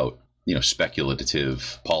talk about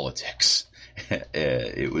speculative politics.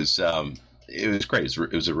 It was great.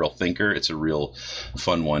 It was a real thinker. It's a real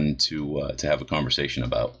fun one to have a conversation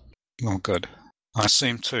about. Well, good. I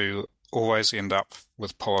seem to always end up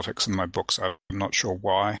with politics in my books. I'm not sure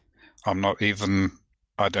why. I'm not even,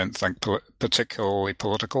 I don't think, particularly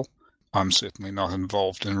political. I'm certainly not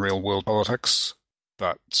involved in real-world politics,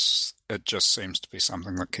 but it just seems to be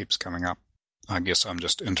something that keeps coming up. I guess I'm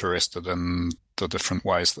just interested in the different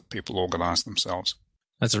ways that people organize themselves.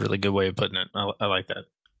 That's a really good way of putting it. I like that.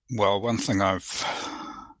 Well, one thing I've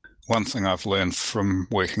learned from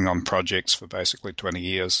working on projects for basically 20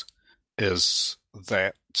 years is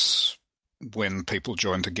that when people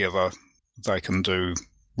join together, they can do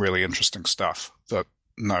really interesting stuff that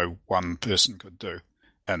no one person could do.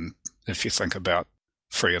 And if you think about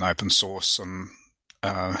free and open source and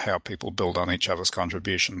how people build on each other's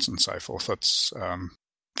contributions and so forth,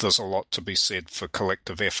 there's a lot to be said for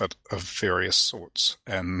collective effort of various sorts.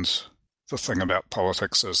 And the thing about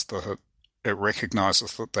politics is that it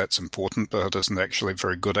recognizes that that's important, but it isn't actually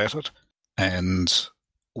very good at it. And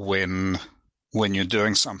when you're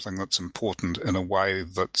doing something that's important in a way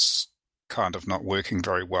that's kind of not working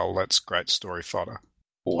very well, that's great story fodder.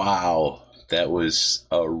 Wow, that was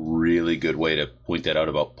a really good way to point that out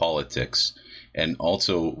about politics. And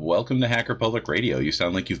also, welcome to Hacker Public Radio. You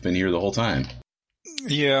sound like you've been here the whole time.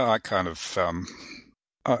 Yeah, I kind of,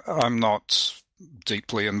 I'm not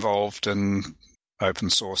deeply involved in open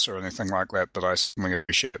source or anything like that, but I certainly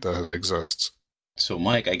appreciate that it exists. So,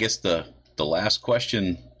 Mike, I guess the last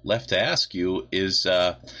question left to ask you is,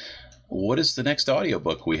 what is the next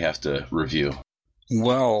audiobook we have to review?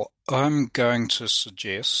 Well, I'm going to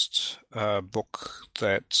suggest a book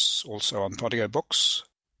that's also on audiobooks.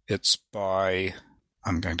 It's by,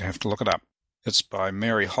 I'm going to have to look it up. It's by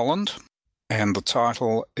Mary Holland, and the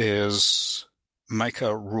title is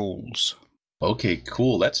Maker Rules. Okay,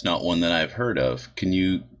 cool. That's not one that I've heard of. Can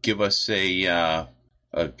you give us a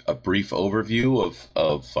brief overview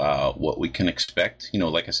of what we can expect? You know,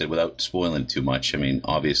 like I said, without spoiling too much. I mean,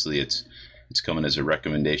 obviously it's coming as a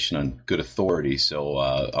recommendation on good authority, so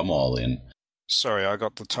I'm all in. Sorry, I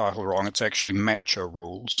got the title wrong. It's actually Maker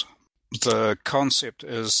Rules. The concept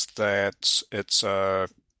is that it's a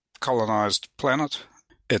colonized planet.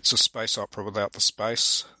 It's a space opera without the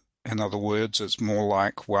space. In other words, it's more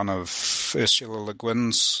like one of Ursula Le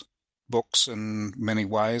Guin's books in many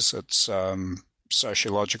ways. It's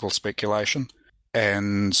sociological speculation.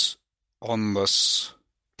 And on this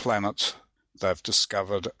planet, they've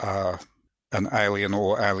discovered an alien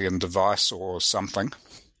or alien device or something.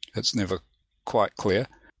 It's never quite clear,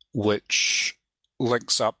 which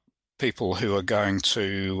links up people who are going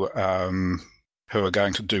to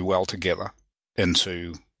do well together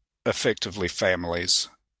into effectively families,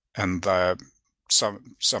 and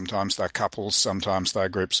sometimes they're couples, sometimes they're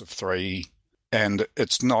groups of three, and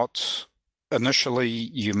it's not initially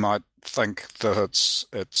you might think that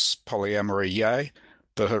it's polyamory, yay,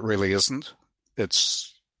 but it really isn't.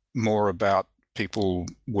 It's more about people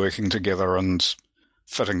working together and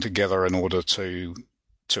fitting together in order to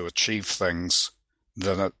achieve things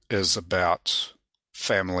than it is about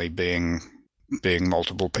family being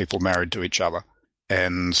multiple people married to each other.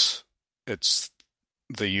 And it's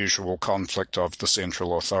the usual conflict of the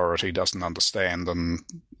central authority doesn't understand and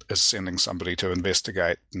is sending somebody to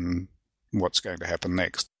investigate and what's going to happen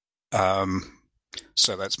next.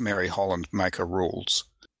 So that's Mary Holland, Maker Rules.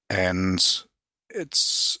 And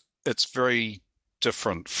it's very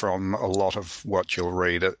different from a lot of what you'll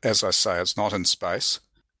read. As I say, it's not in space.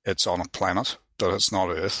 It's on a planet, but it's not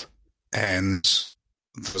Earth. And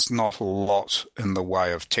there's not a lot in the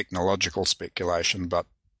way of technological speculation, but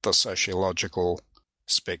the sociological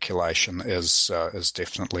speculation is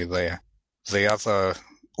definitely there. The other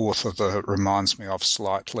author that it reminds me of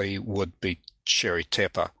slightly would be Sherry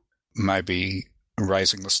Tepper, maybe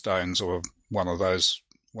Raising the Stones or one of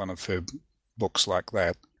her books like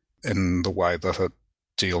that, in the way that it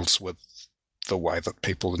deals with the way that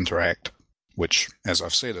people interact, which, as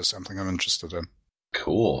I've said, is something I'm interested in.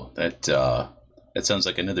 Cool. That sounds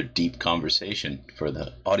like another deep conversation for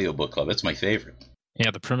the audiobook club. It's my favorite.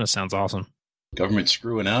 Yeah, the premise sounds awesome. Government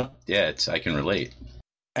screwing up? Yeah, I can relate.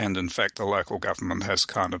 And in fact, the local government has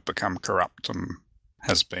kind of become corrupt and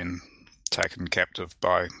has been taken captive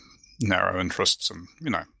by narrow interests and,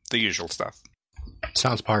 the usual stuff.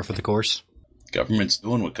 Sounds par for the course. Government's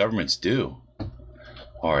doing what governments do.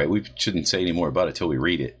 All right, we shouldn't say any more about it till we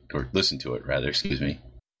read it, or listen to it, rather, excuse me.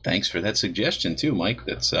 Thanks for that suggestion, too, Mike.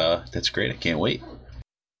 That's great. I can't wait.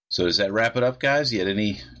 So does that wrap it up, guys? You had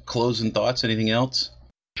any closing thoughts, anything else?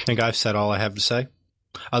 I think I've said all I have to say.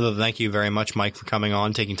 Other than thank you very much, Mike, for coming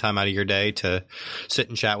on, taking time out of your day to sit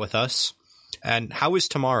and chat with us. And how is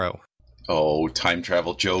tomorrow? Oh, time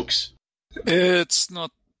travel jokes. It's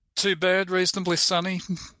not too bad, reasonably sunny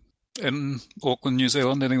in Auckland, New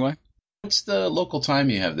Zealand, anyway. What's the local time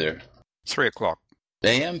you have there? 3 o'clock.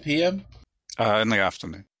 AM, PM? In the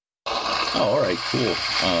afternoon. Oh, all right, cool.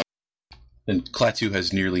 Then Klaatu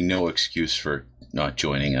has nearly no excuse for not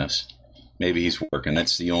joining us. Maybe he's working.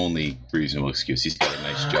 That's the only reasonable excuse. He's got a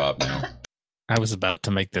nice job now. I was about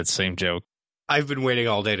to make that same joke. I've been waiting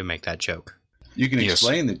all day to make that joke. You can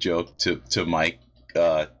explain the joke to Mike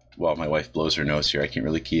while my wife blows her nose here. I can't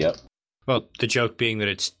really key up. Well, the joke being that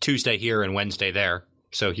it's Tuesday here and Wednesday there.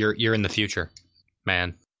 So you're in the future,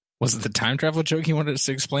 man. Was it the time travel joke you wanted us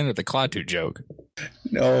to explain, or the Klaatu joke?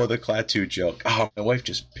 No, the Klaatu joke. Oh, my wife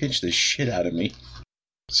just pinched the shit out of me.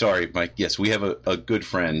 Sorry, Mike. Yes, we have a good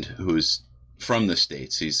friend who's from the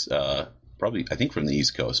States. He's probably, I think, from the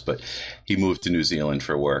East Coast, but he moved to New Zealand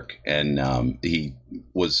for work, and he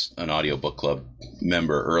was an audiobook club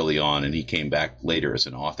member early on, and he came back later as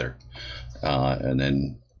an author. And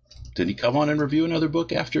then Did he come on and review another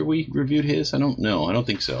book after we reviewed his? I don't know. I don't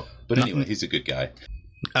think so. But anyway, he's a good guy.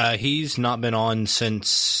 He's not been on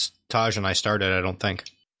since Taj and I started, I don't think.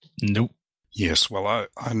 Nope. Yes, well,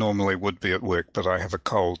 I normally would be at work, but I have a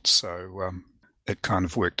cold, so it kind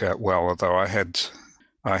of worked out well, although I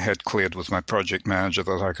had cleared with my project manager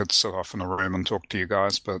that I could sit off in a room and talk to you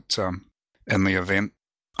guys, but in the event,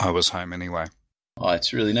 I was home anyway. Oh,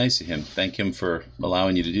 it's really nice of him. Thank him for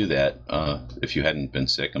allowing you to do that. If you hadn't been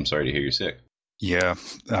sick, I'm sorry to hear you're sick. Yeah,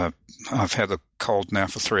 I've had a cold now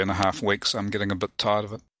for 3.5 weeks. I'm getting a bit tired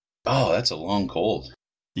of it. Oh, that's a long cold.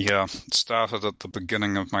 Yeah, it started at the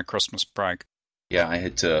beginning of my Christmas break. Yeah, I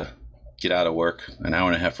had to get out of work an hour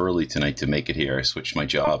and a half early tonight to make it here. I switched my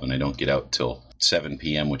job, and I don't get out till 7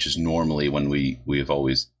 p.m., which is normally when we've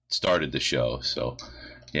always started the show. So,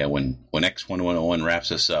 yeah, when X1101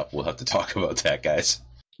 wraps us up, we'll have to talk about that, guys.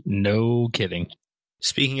 No kidding.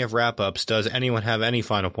 Speaking of wrap-ups, does anyone have any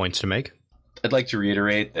final points to make? I'd like to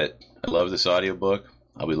reiterate that I love this audiobook.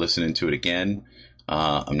 I'll be listening to it again.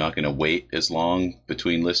 I'm not going to wait as long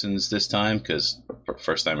between listens this time because the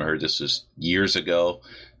first time I heard this was years ago.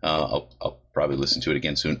 I'll probably listen to it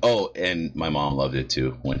again soon. Oh, and my mom loved it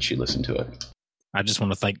too when she listened to it. I just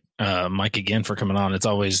want to thank Mike again for coming on. It's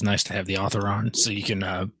always nice to have the author on so you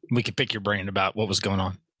can we can pick your brain about what was going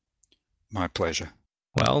on. My pleasure.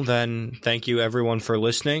 Well, then, thank you everyone for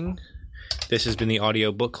listening. This has been the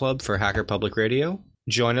Audio Book Club for Hacker Public Radio.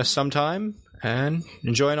 Join us sometime and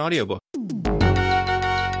enjoy an audiobook.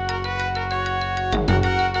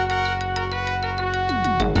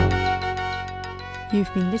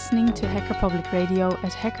 You've been listening to Hacker Public Radio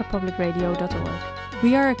at hackerpublicradio.org.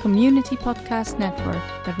 We are a community podcast network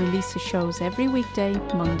that releases shows every weekday,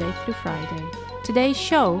 Monday through Friday. Today's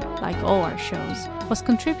show, like all our shows, was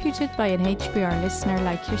contributed by an HPR listener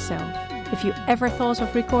like yourself. If you ever thought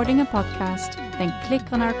of recording a podcast, then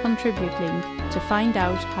click on our contribute link to find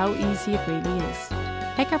out how easy it really is.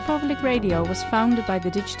 Hacker Public Radio was founded by the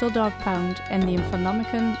Digital Dog Pound and the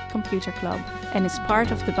Infonomicon Computer Club and is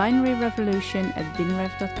part of the binary revolution at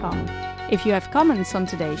binrev.com. If you have comments on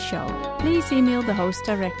today's show, please email the host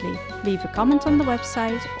directly, leave a comment on the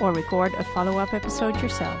website, or record a follow-up episode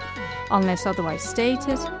yourself. Unless otherwise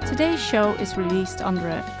stated, today's show is released under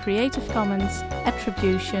a Creative Commons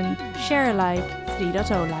Attribution Share Alike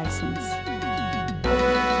 3.0 license.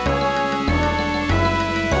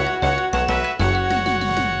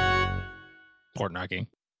 Port knocking.